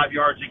 55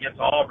 yards against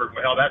Auburn.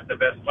 Well, that's the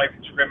best play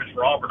from scrimmage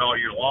for Auburn all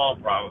year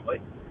long,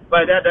 probably.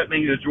 But that doesn't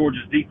mean that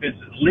Georgia's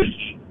defense is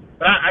leaking.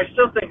 But I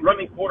still think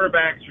running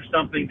quarterbacks are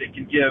something that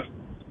can give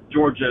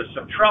Georgia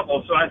some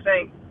trouble. So I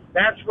think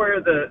that's where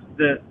if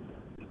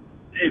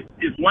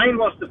Lane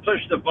wants to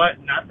push the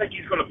button, I think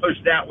he's going to push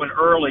that one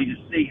early to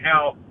see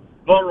how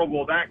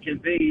vulnerable that can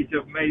be,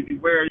 to maybe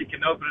where he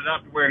can open it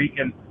up to where he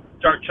can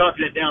start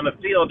chucking it down the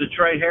field to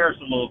Trey Harris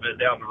a little bit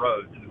down the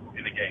road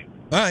in the game.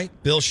 All right.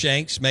 Bill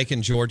Shanks,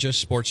 Making Georgia,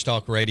 Sports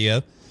Talk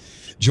Radio,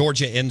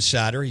 Georgia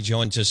Insider. He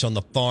joins us on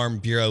the Farm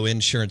Bureau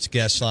Insurance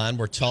guest line.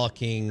 We're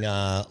talking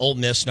Ole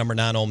Miss, number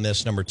 9, Ole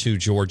Miss, number 2,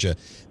 Georgia,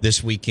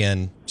 this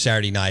weekend,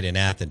 Saturday night in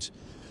Athens.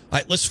 All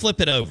right, let's flip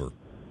it over.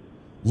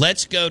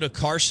 Let's go to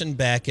Carson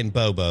Beck and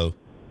Bobo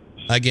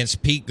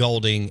against Pete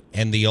Golding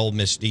and the Ole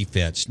Miss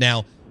defense.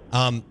 Now,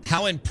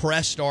 how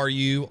impressed are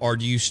you, or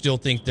do you still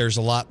think there's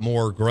a lot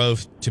more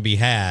growth to be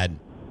had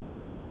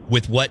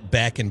with what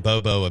Beck and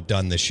Bobo have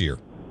done this year?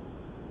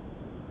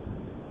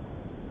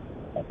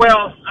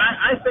 Well,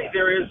 I think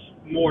there is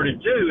more to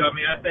do. I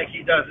mean, I think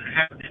he doesn't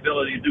have the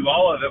ability to do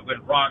all of it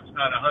when Brock's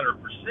not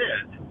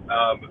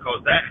 100%,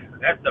 because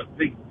that's a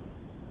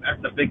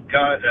big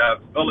gun,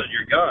 bullet in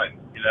your gun.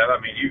 I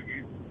mean, you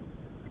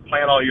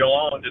plan all year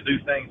long to do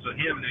things with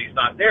him, and he's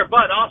not there.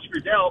 But Oscar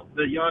Delp,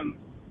 the young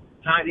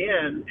tight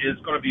end, is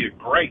going to be a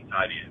great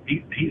tight end.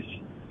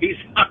 He's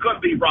not going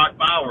to be Brock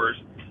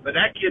Bowers, but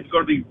that kid's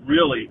going to be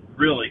really,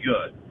 really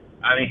good.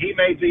 I mean, he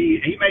may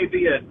be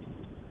a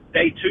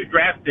day 2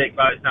 draft pick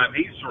by the time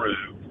he's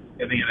through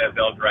in the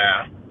NFL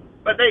draft.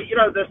 But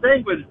the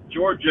thing with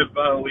Georgia,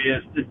 Bo,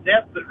 is the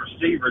depth at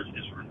receivers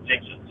is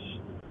ridiculous.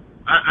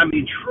 I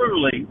mean,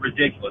 truly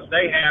ridiculous.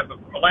 They have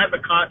Ladd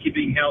McConkey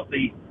being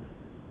healthy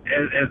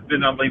has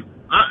been unbelievable.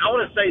 I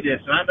want to say this,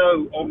 and I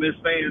know Ole Miss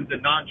fans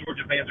and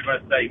non-Georgia fans are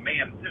going to say,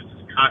 man, this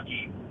is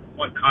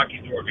one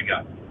cocky Georgia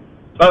guy.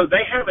 So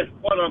they haven't,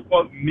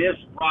 quote-unquote,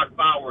 missed Brock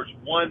Bowers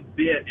one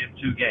bit in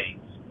 2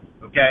 games,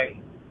 okay?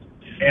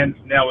 And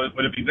now,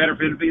 would it be better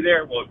for him to be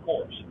there? Well, of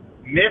course.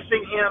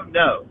 Missing him?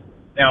 No.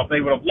 Now, if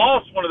they would have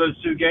lost one of those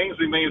 2 games,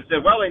 we may have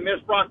said, well, they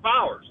missed Brock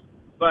Bowers.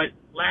 But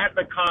Ladd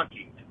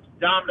McConkey,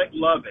 Dominic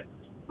Lovett,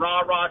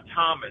 Ra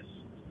Thomas,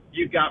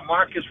 you've got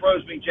Marcus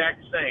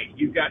Rosemary-Jackson,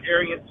 you've got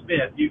Arian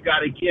Smith, you've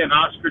got, again,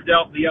 Oscar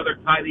Delp, the other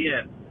tight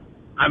end.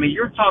 I mean,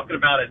 you're talking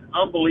about an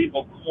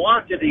unbelievable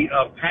quantity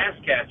of pass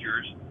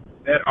catchers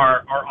that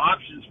are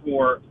options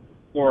for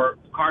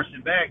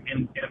Carson Beck.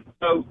 And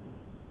so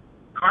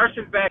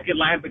Carson Beck and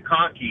Ladd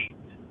McConkey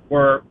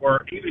were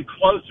even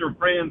closer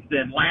friends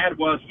than Ladd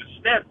was with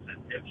Stetson.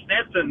 And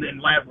Stetson and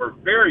Ladd were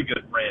very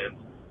good friends.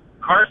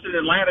 Carson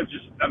and Ladd have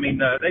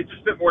they've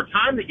just spent more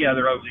time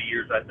together over the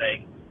years, I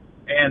think.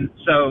 And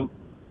so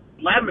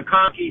Ladd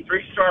McConkey,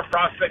 3-star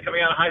prospect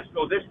coming out of high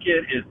school, this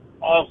kid is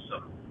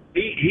awesome.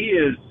 He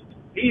is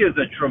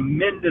a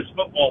tremendous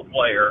football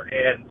player.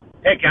 And,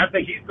 heck, I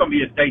think he's going to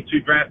be a day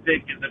 2 draft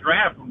pick in the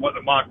draft from what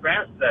the mock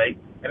drafts say.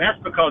 And that's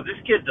because this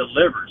kid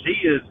delivers.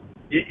 He is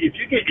 –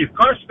 if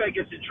Carson Beck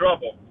gets in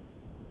trouble,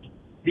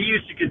 he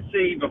used to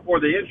concede before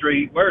the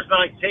injury, where's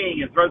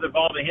 19, and throw the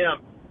ball to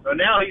him. So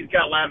now he's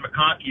got Ladd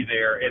McConkey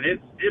there, and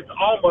it's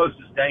almost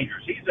as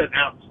dangerous. He's an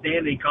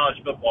outstanding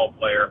college football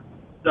player.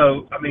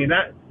 So, I mean,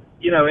 that –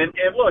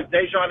 and look,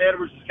 Dejon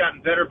Edwards has gotten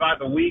better by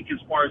the week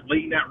as far as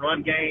leading that run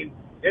game.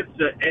 And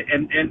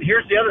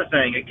here's the other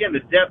thing. Again,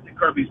 the depth that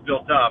Kirby's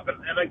built up. And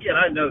again,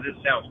 I know this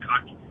sounds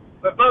cocky.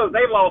 But, Bo,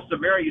 they lost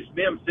to Amarius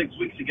Mims 6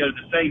 weeks ago to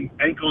the same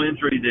ankle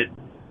injury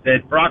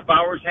that Brock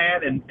Bowers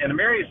had. And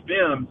Amarius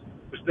Mims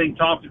was being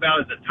talked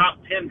about as a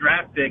top 10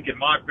 draft pick in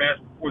mock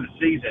drafts before the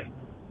season.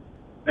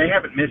 They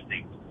haven't missed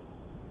him.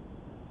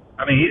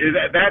 I mean,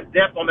 that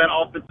depth on that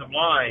offensive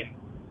line,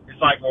 it's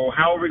like, well,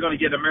 how are we going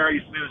to get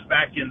Amarius Mims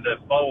back in the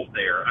fold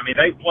there? I mean,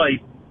 they played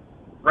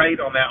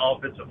great on that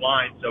offensive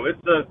line. So and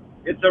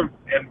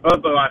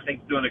Bobo, I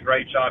think, is doing a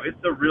great job.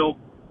 It's a real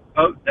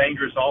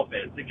dangerous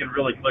offense. It can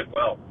really click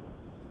well.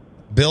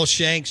 Bill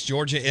Shanks,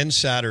 Georgia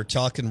Insider,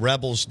 talking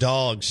Rebels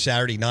Dogs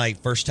Saturday night.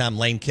 First time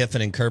Lane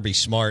Kiffin and Kirby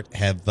Smart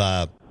have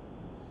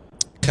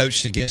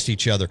coached against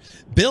each other.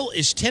 Bill,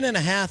 is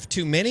 10.5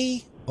 too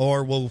many,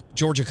 or will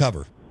Georgia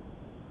cover?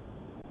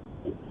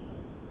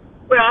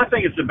 Well, I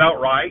think it's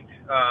about right.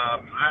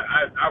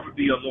 I would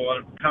be a little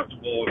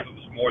uncomfortable if it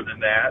was more than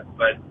that.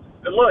 But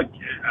look,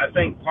 I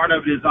think part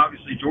of it is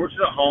obviously Georgia's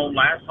at home,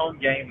 last home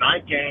game,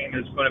 night game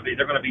is going to be,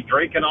 they're going to be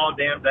drinking all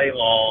damn day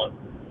long.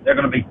 They're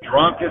going to be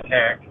drunk as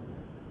heck.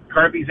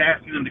 Kirby's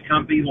asking them to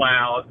come be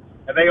loud,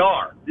 and they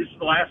are. This is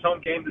the last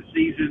home game of the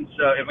season,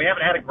 so, and we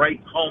haven't had a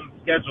great home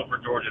schedule for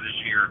Georgia this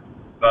year,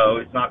 Bo.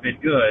 It's not been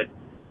good.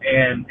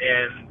 And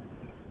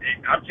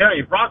I'm telling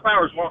you, if Brock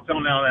Bowers walks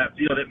on down that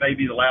field, it may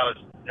be the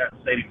loudest that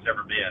stadium's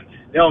ever been.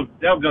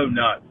 They'll go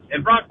nuts.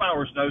 And Brock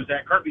Bowers knows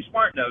that. Kirby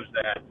Smart knows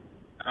that.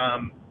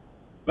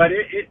 But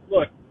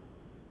look,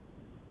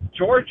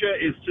 Georgia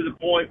is to the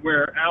point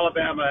where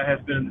Alabama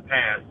has been in the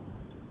past.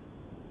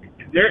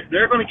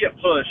 They're going to get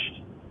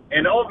pushed,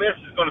 and Ole Miss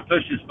is going to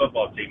push this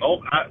football team.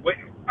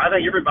 I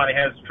think everybody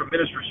has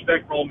tremendous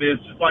respect for Ole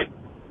Miss, just like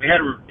we had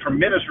a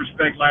tremendous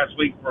respect last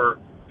week for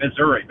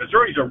Missouri.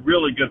 Missouri's a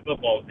really good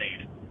football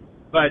team.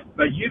 But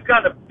you've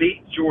got to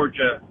beat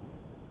Georgia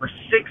for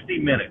 60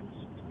 minutes.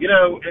 You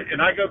know,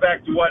 and I go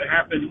back to what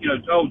happened,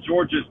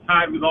 Georgia's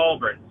tied with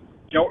Auburn.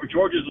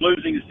 Georgia's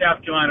losing to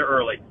South Carolina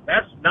early.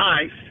 That's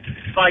nice.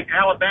 It's like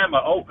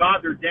Alabama. Oh,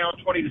 God, they're down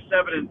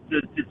 20-7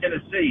 to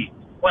Tennessee.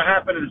 What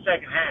happened in the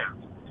second half?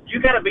 You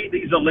got to beat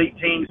these elite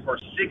teams for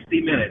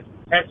 60 minutes.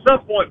 At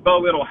some point,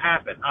 Bo, it'll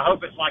happen. I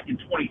hope it's like in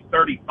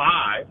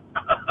 2035.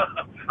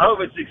 I hope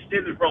it's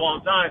extended for a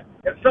long time.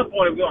 At some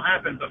point, it will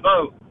happen. But,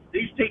 Bo,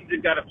 these teams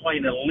have got to play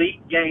an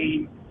elite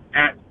game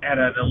at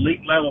an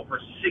elite level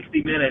for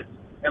 60 minutes.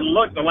 And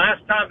look, the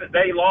last time that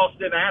they lost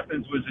in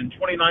Athens was in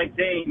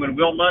 2019 when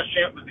Will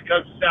Muschamp was the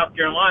coach of South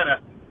Carolina.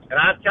 And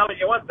I'm telling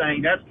you one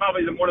thing, that's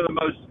probably one of the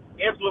most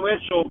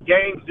influential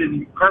games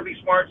in Kirby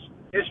Smart's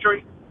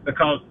history,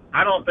 because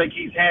I don't think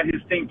he's had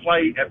his team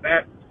play at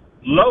that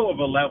low of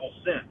a level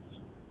since.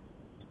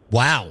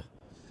 Wow.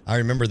 I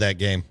remember that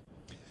game.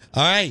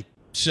 All right.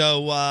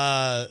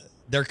 So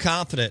they're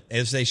confident,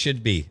 as they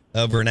should be,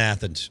 over in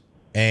Athens.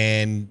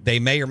 And they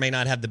may or may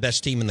not have the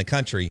best team in the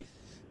country,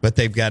 but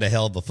they've got a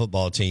hell of a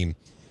football team.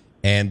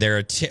 And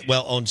they're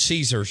on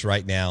Caesars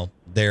right now,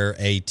 they're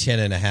a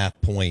 10.5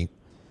 point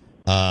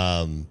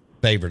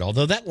favorite.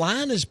 Although that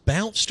line has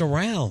bounced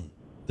around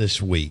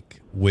this week,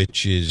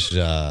 which is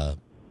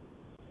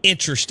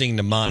interesting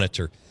to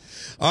monitor.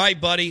 All right,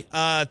 buddy.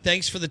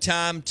 Thanks for the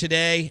time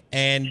today,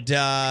 and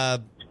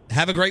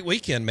have a great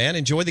weekend, man.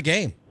 Enjoy the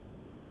game.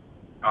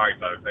 All right,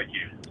 brother. Thank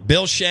you.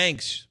 Bill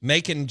Shanks,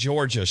 Macon,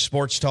 Georgia,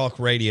 Sports Talk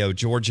Radio,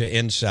 Georgia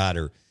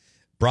Insider.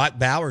 Brock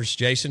Bowers,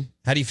 Jason,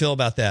 how do you feel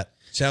about that?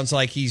 Sounds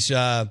like he's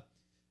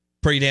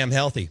pretty damn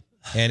healthy,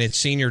 and it's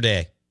senior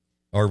day,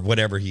 or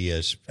whatever he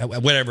is,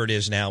 whatever it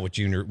is now with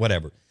junior,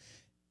 whatever.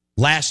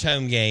 Last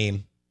home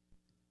game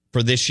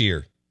for this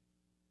year.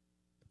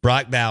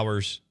 Brock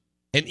Bowers,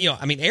 and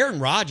Aaron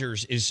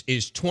Rodgers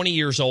is 20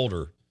 years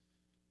older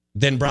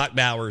than Brock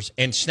Bowers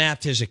and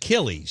snapped his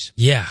Achilles.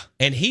 Yeah.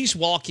 And he's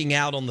walking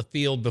out on the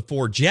field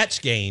before Jets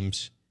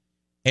games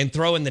and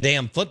throwing the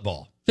damn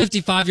football.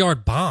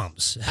 55-yard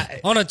bombs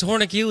on a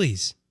torn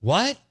Achilles.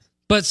 What?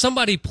 But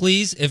somebody,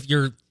 please, if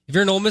you're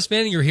an Ole Miss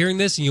fan and you're hearing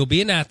this and you'll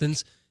be in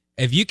Athens,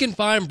 if you can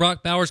find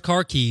Brock Bowers'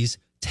 car keys,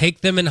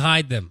 take them and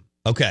hide them.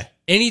 Okay.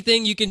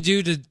 Anything you can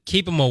do to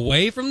keep him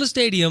away from the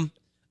stadium.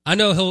 I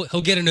know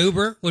he'll get an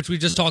Uber, which we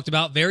just talked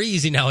about. Very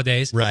easy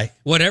nowadays. Right.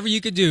 Whatever you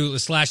could do,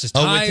 slash his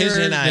tire. With his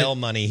NIL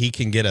money, he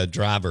can get a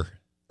driver.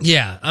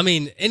 Yeah. I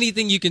mean,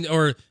 anything you can,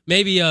 or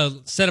maybe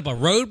set up a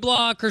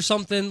roadblock or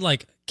something.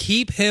 Like,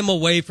 keep him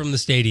away from the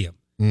stadium.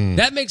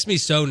 That makes me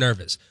so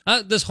nervous.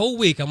 This whole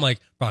week, I'm like,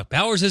 Brock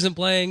Bowers isn't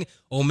playing.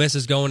 Ole Miss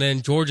is going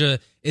in. Georgia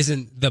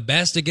isn't the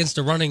best against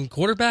a running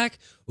quarterback.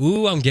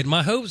 Ooh, I'm getting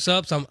my hopes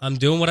up. So I'm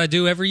doing what I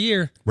do every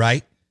year.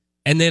 Right.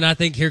 And then I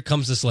think here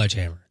comes the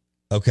sledgehammer.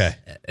 Okay.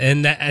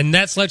 And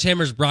that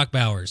sledgehammer is Brock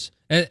Bowers.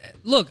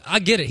 Look, I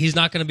get it. He's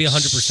not going to be 100%.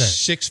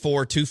 6'4",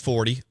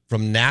 240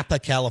 from Napa,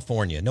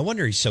 California. No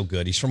wonder he's so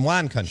good. He's from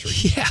wine country.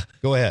 Yeah.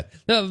 Go ahead.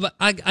 No, but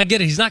I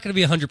get it. He's not going to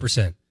be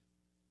 100%.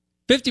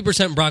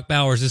 50% Brock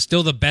Bowers is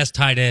still the best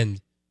tight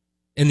end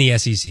in the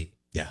SEC.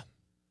 Yeah.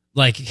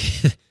 Like,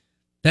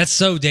 that's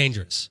so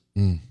dangerous.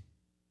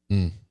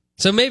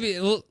 So maybe,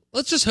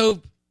 let's just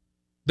hope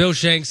Bill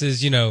Shanks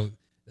is,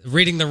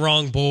 reading the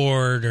wrong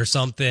board or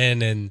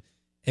something, and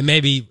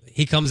maybe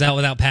he comes out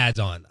without pads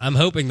on. I'm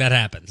hoping that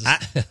happens.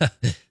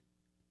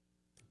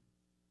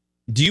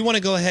 Do you want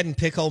to go ahead and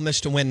pick Ole Miss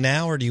to win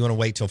now, or do you want to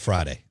wait till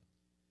Friday?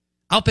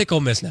 I'll pick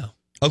Ole Miss now.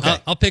 Okay.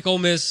 I'll pick Ole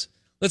Miss.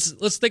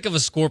 Let's think of a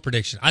score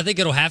prediction. I think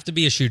it'll have to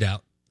be a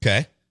shootout.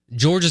 Okay.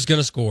 Georgia's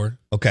going to score.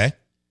 Okay.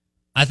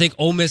 I think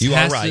Ole Miss You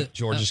has are right. to,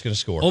 Georgia's going to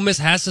score. Ole Miss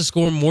has to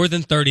score more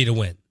than 30 to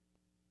win.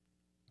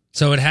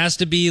 So it has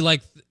to be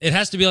like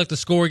the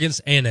score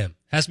against A&M. It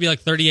has to be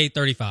like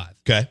 38-35.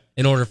 Okay.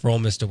 In order for Ole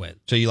Miss to win.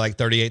 So you like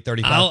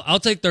 38-35? I'll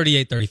take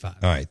 38-35. All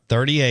right.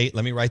 38.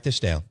 Let me write this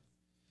down.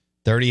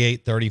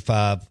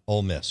 38-35,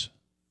 Ole Miss.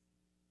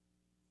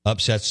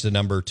 Upsets the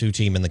number 2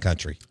 team in the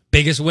country.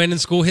 Biggest win in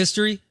school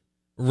history?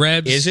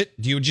 Rebs. Is it?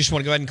 Do you just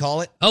want to go ahead and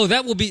call it? Oh,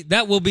 that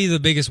will be the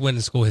biggest win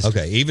in school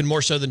history. Okay, even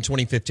more so than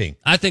 2015.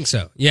 I think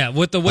so. Yeah,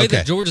 with the way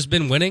that Georgia's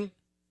been winning,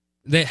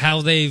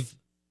 how they've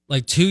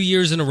 2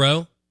 years in a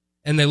row,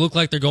 and they look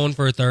like they're going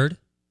for a third.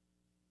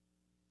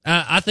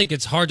 I think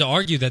it's hard to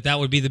argue that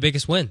would be the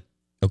biggest win.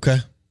 Okay.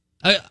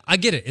 I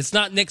get it. It's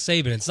not Nick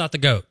Saban. It's not the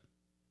GOAT.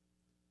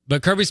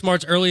 But Kirby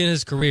Smart's early in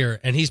his career,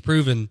 and he's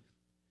proven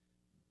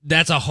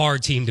that's a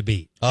hard team to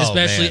beat,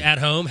 especially at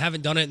home.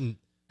 Haven't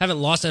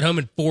lost at home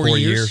in 4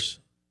 years.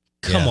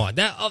 Come on,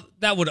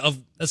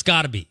 that's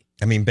got to be.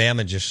 I mean,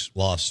 Bama just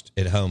lost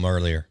at home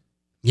earlier.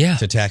 Yeah,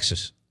 to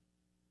Texas.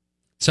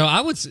 So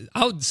I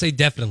would say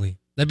definitely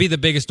that'd be the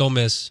biggest Ole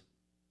Miss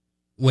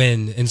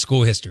win in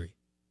school history.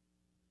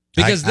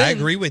 Because I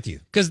agree with you.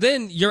 Because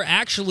then you're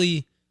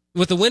actually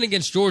with the win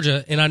against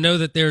Georgia, and I know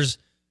that there's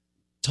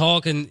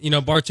talk, and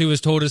Bartu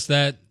has told us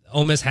that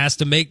Ole Miss has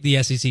to make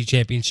the SEC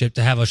championship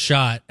to have a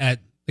shot at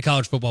the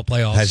college football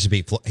playoffs. Has to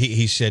be.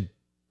 He said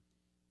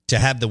to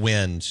have the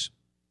wins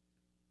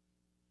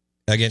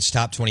against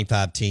top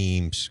 25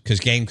 teams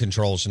because game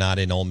control is not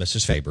in Ole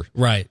Miss's favor.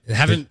 Right.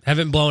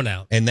 Haven't blown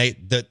out. And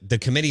the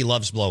committee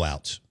loves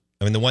blowouts.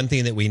 I mean, the one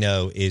thing that we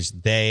know is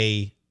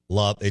they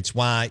love. It's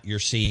why you're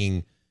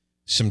seeing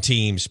some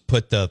teams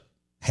put the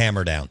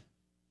hammer down.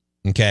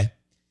 Okay.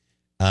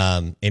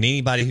 And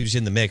anybody who's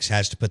in the mix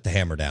has to put the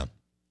hammer down.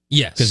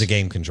 Yes. Because of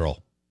game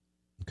control.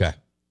 Okay.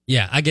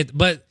 Yeah, I get.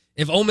 But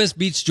if Ole Miss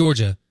beats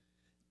Georgia,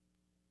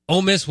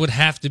 Ole Miss would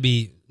have to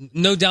be,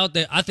 no doubt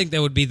that I think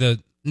that would be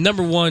the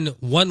number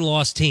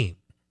one-loss team.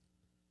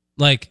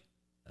 Like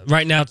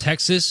right now,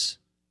 Texas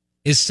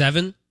is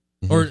 7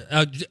 or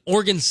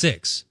Oregon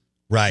 6.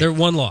 Right. They're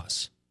 1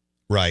 loss.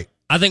 Right.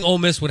 I think Ole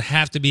Miss would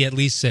have to be at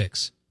least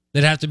 6.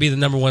 They'd have to be the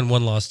number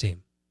one-loss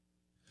team.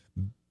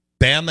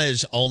 Bama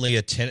is only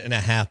a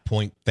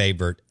 10.5-point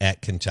favorite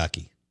at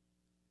Kentucky.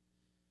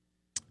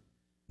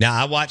 Now,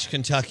 I watched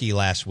Kentucky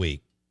last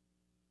week.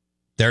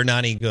 They're not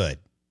any good.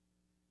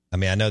 I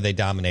mean, I know they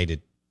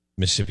dominated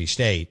Mississippi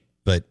State,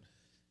 but,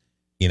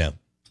 and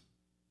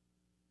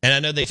I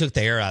know they took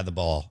the air out of the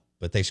ball,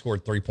 but they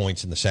scored 3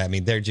 points in the set. I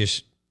mean, they're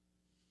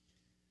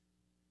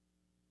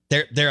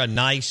a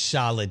nice,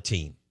 solid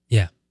team.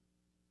 Yeah.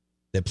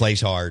 That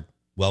plays hard,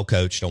 well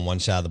coached on one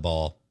side of the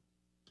ball.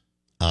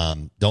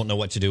 Don't know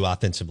what to do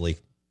offensively,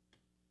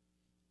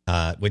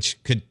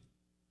 which could,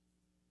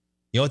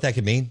 what that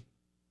could mean?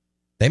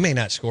 They may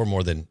not score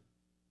more than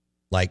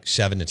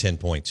 7 to 10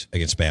 points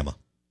against Bama.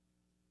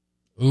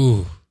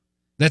 Ooh,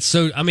 that's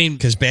so,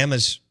 because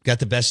Bama's got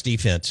the best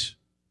defensive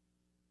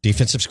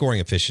scoring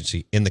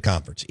efficiency in the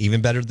conference,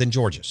 even better than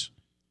Georgia's.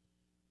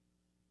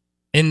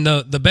 And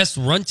the best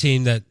run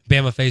team that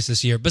Bama faced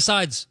this year,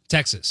 besides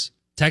Texas.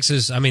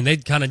 Texas, they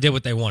kind of did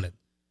what they wanted.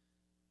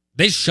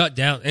 They shut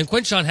down, and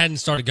Quinshon hadn't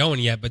started going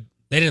yet, but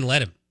they didn't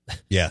let him.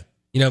 Yeah.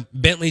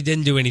 Bentley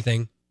didn't do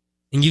anything.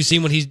 And you've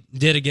seen what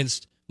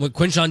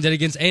Quinshon did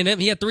against A&M.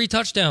 He had 3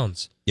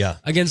 touchdowns. Yeah.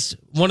 Against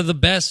one of the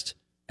best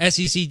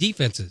SEC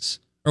defenses,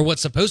 or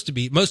what's supposed to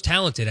be most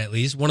talented, at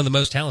least one of the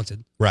most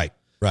talented. Right.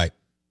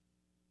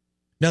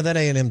 No, that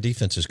A&M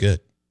defense is good.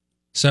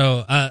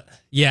 So,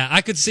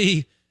 I could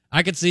see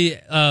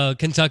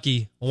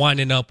Kentucky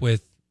winding up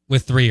with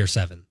 3 or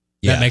 7.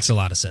 That makes a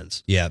lot of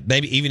sense. Yeah,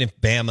 maybe even if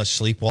Bama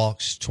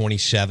sleepwalks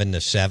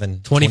 27-7,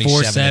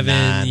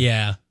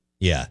 24-7.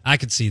 Yeah, I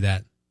could see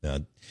that.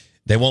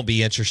 They won't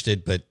be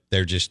interested, but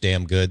they're just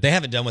damn good. They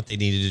haven't done what they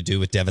needed to do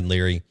with Devin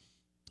Leary.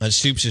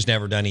 Stoops has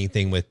never done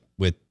anything with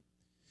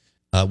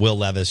Will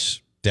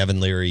Levis,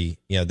 Devin Leary.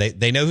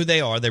 They know who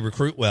they are. They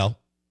recruit well.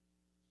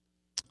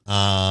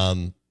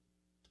 They're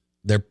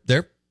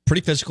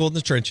pretty physical in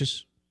the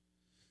trenches,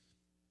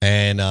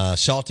 and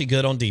salty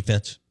good on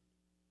defense.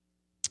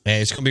 And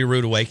it's going to be a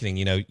rude awakening.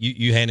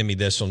 You handed me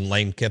this on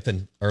Lane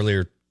Kiffin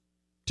earlier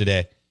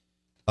today.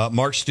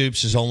 Mark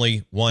Stoops has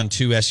only won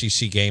 2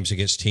 SEC games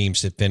against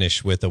teams that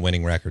finish with a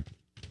winning record.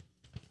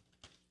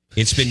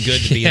 It's been good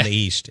to be in the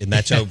East, and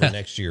that's over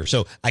next year.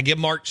 So I give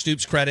Mark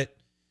Stoops credit.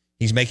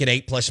 He's making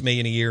 $8+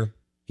 million a year.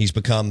 He's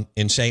become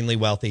insanely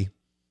wealthy.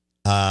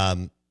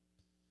 I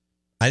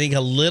think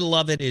a little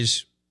of it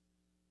is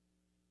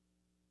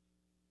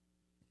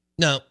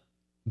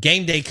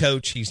game day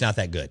coach. He's not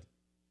that good.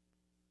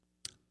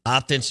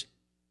 Offense,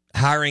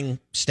 hiring,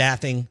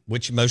 staffing,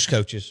 which most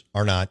coaches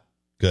are not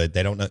good.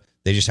 They don't know.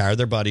 They just hire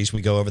their buddies.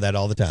 We go over that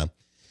all the time.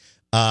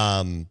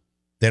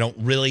 They don't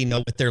really know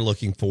what they're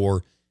looking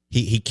for.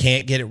 He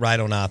can't get it right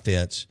on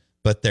offense,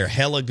 but they're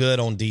hella good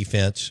on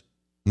defense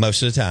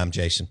most of the time,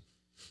 Jason.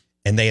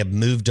 And they have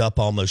moved up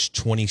almost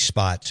 20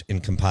 spots in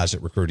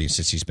composite recruiting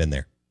since he's been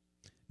there.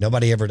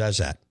 Nobody ever does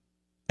that.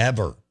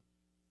 Ever.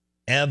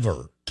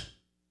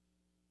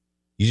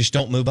 You just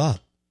don't move up.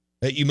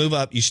 You move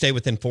up, you stay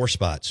within 4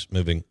 spots,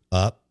 moving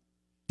up,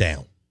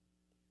 down.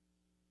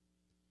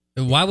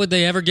 Why would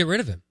they ever get rid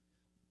of him?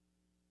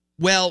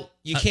 Well,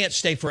 you can't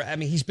stay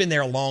he's been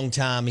there a long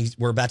time.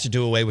 We're about to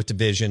do away with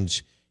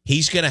divisions.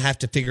 He's going to have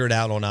to figure it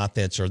out on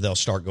offense, or they'll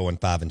start going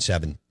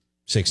 5-7,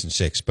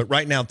 6-6. But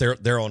right now,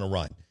 they're on a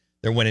run.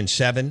 They're winning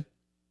 7,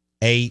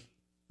 8,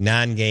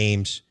 9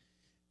 games,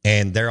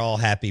 and they're all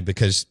happy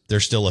because they're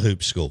still a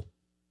hoop school.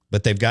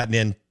 But they've gotten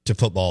into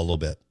football a little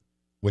bit,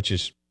 which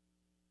is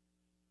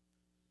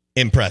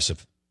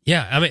impressive.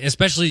 Yeah, I mean,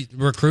 especially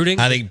recruiting.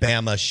 I think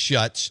Bama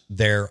shuts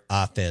their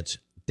offense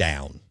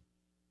down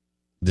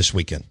this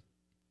weekend.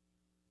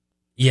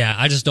 Yeah,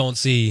 I just don't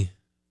see.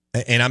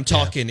 And I'm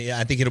talking,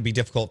 I think it'll be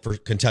difficult for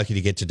Kentucky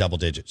to get to double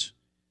digits.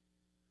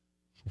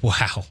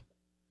 Wow.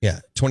 Yeah,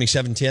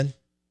 27-10. I'm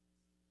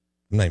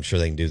not even sure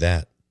they can do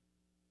that.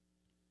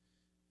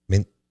 I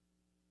mean,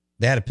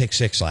 they had a pick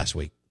 6 last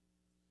week.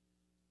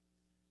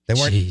 They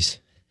weren't. Jeez.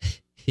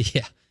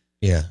 Yeah.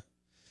 Yeah.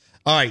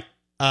 All right.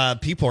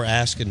 People are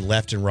asking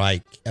left and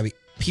right. I mean,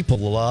 people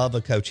love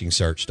a coaching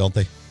search, don't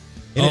they?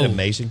 Isn't it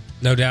amazing?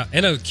 No doubt.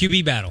 And a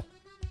QB battle.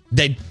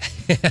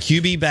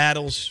 QB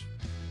battles,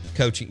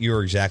 coaching.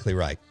 You're exactly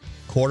right.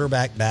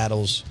 Quarterback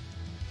battles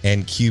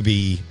and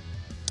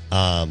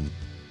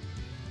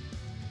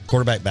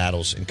quarterback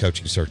battles and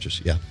coaching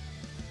searches. Yeah.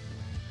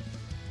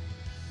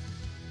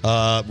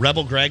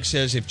 Rebel Greg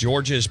says if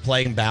Georgia is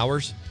playing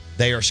Bowers,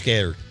 they are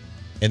scared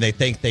and they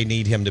think they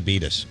need him to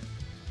beat us.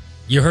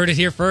 You heard it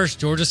here first.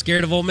 Georgia's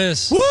scared of Ole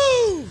Miss.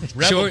 Woo!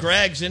 Rebel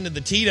Greg's into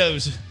the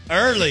Tito's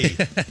early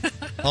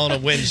on a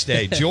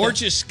Wednesday.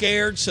 Georgia's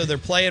scared, so they're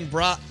playing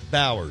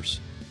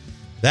Bowers.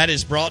 That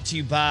is brought to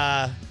you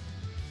by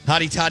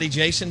Hottie Toddy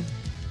Jason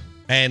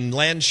and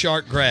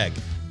Landshark Greg.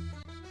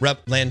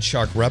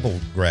 Landshark Rebel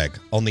Greg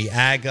on the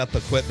Ag Up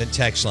Equipment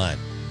text line.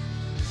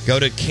 Go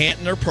to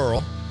Canton or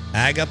Pearl,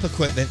 Ag Up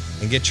Equipment,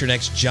 and get your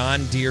next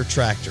John Deere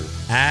tractor.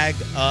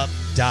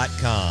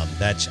 AgUp.com.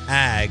 That's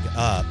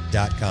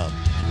AgUp.com.